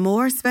cake, and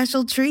more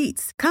special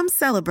treats. Come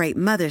celebrate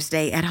Mother's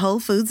Day at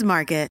Whole Foods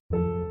Market.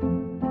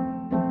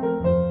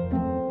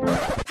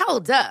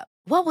 Hold up.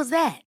 What was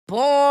that?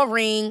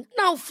 Boring.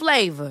 No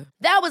flavor.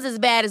 That was as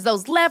bad as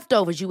those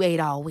leftovers you ate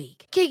all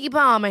week. Keke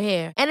Palmer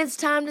here, and it's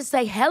time to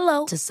say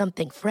hello to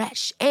something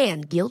fresh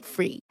and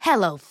guilt-free.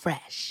 Hello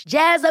Fresh.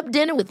 Jazz up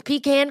dinner with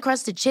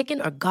pecan-crusted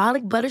chicken or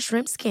garlic butter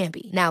shrimp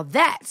scampi. Now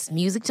that's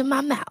music to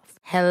my mouth.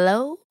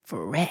 Hello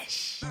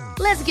Fresh.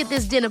 Let's get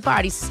this dinner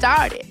party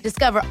started.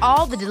 Discover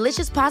all the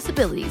delicious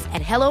possibilities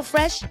at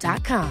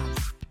HelloFresh.com.